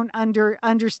just don't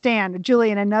understand. Julie,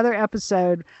 in another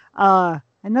episode,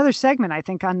 another segment, I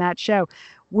think, on that show,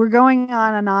 we're going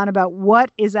on and on about what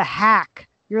is a hack.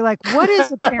 You're like, what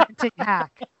is a parenting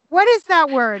hack? What is that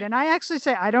word? And I actually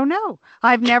say, I don't know.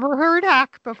 I've never heard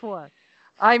hack before.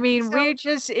 I mean,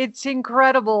 it's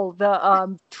incredible,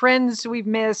 the trends we've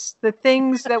missed, the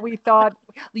things that we thought.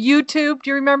 YouTube, do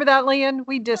you remember that, Leanne?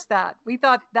 We dissed that. We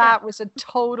thought that was a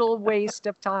total waste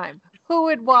of time. Who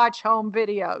would watch home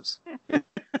videos?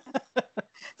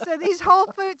 So these Whole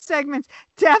Foods segments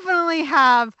definitely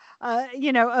have,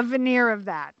 a veneer of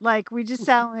that. Like we just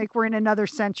sound like we're in another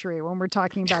century when we're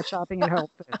talking about shopping at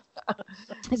Whole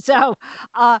Foods. So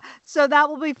that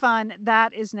will be fun.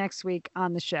 That is next week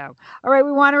on the show. All right.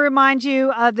 We want to remind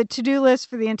you the to-do list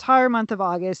for the entire month of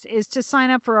August is to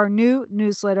sign up for our new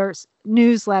newsletter,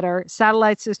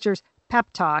 Satellite Sisters Pep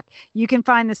Talk. You can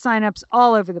find the signups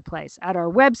all over the place at our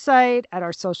website, at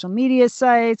our social media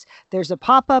sites. There's a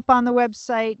pop-up on the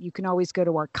website. You can always go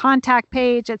to our contact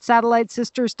page at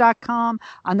satellitesisters.com.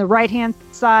 On the right-hand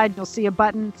side, you'll see a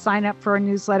button, sign up for our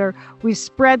newsletter. We've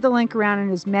spread the link around in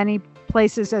as many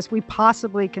places as we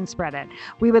possibly can spread it.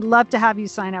 We would love to have you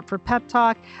sign up for Pep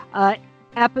Talk.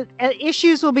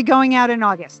 Issues will be going out in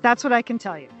August. That's what I can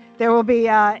tell you. There will be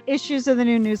issues of the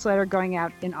new newsletter going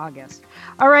out in August.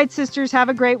 All right, sisters, have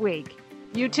a great week.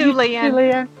 You too,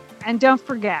 Leanne. And don't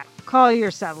forget, call your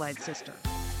satellite sister.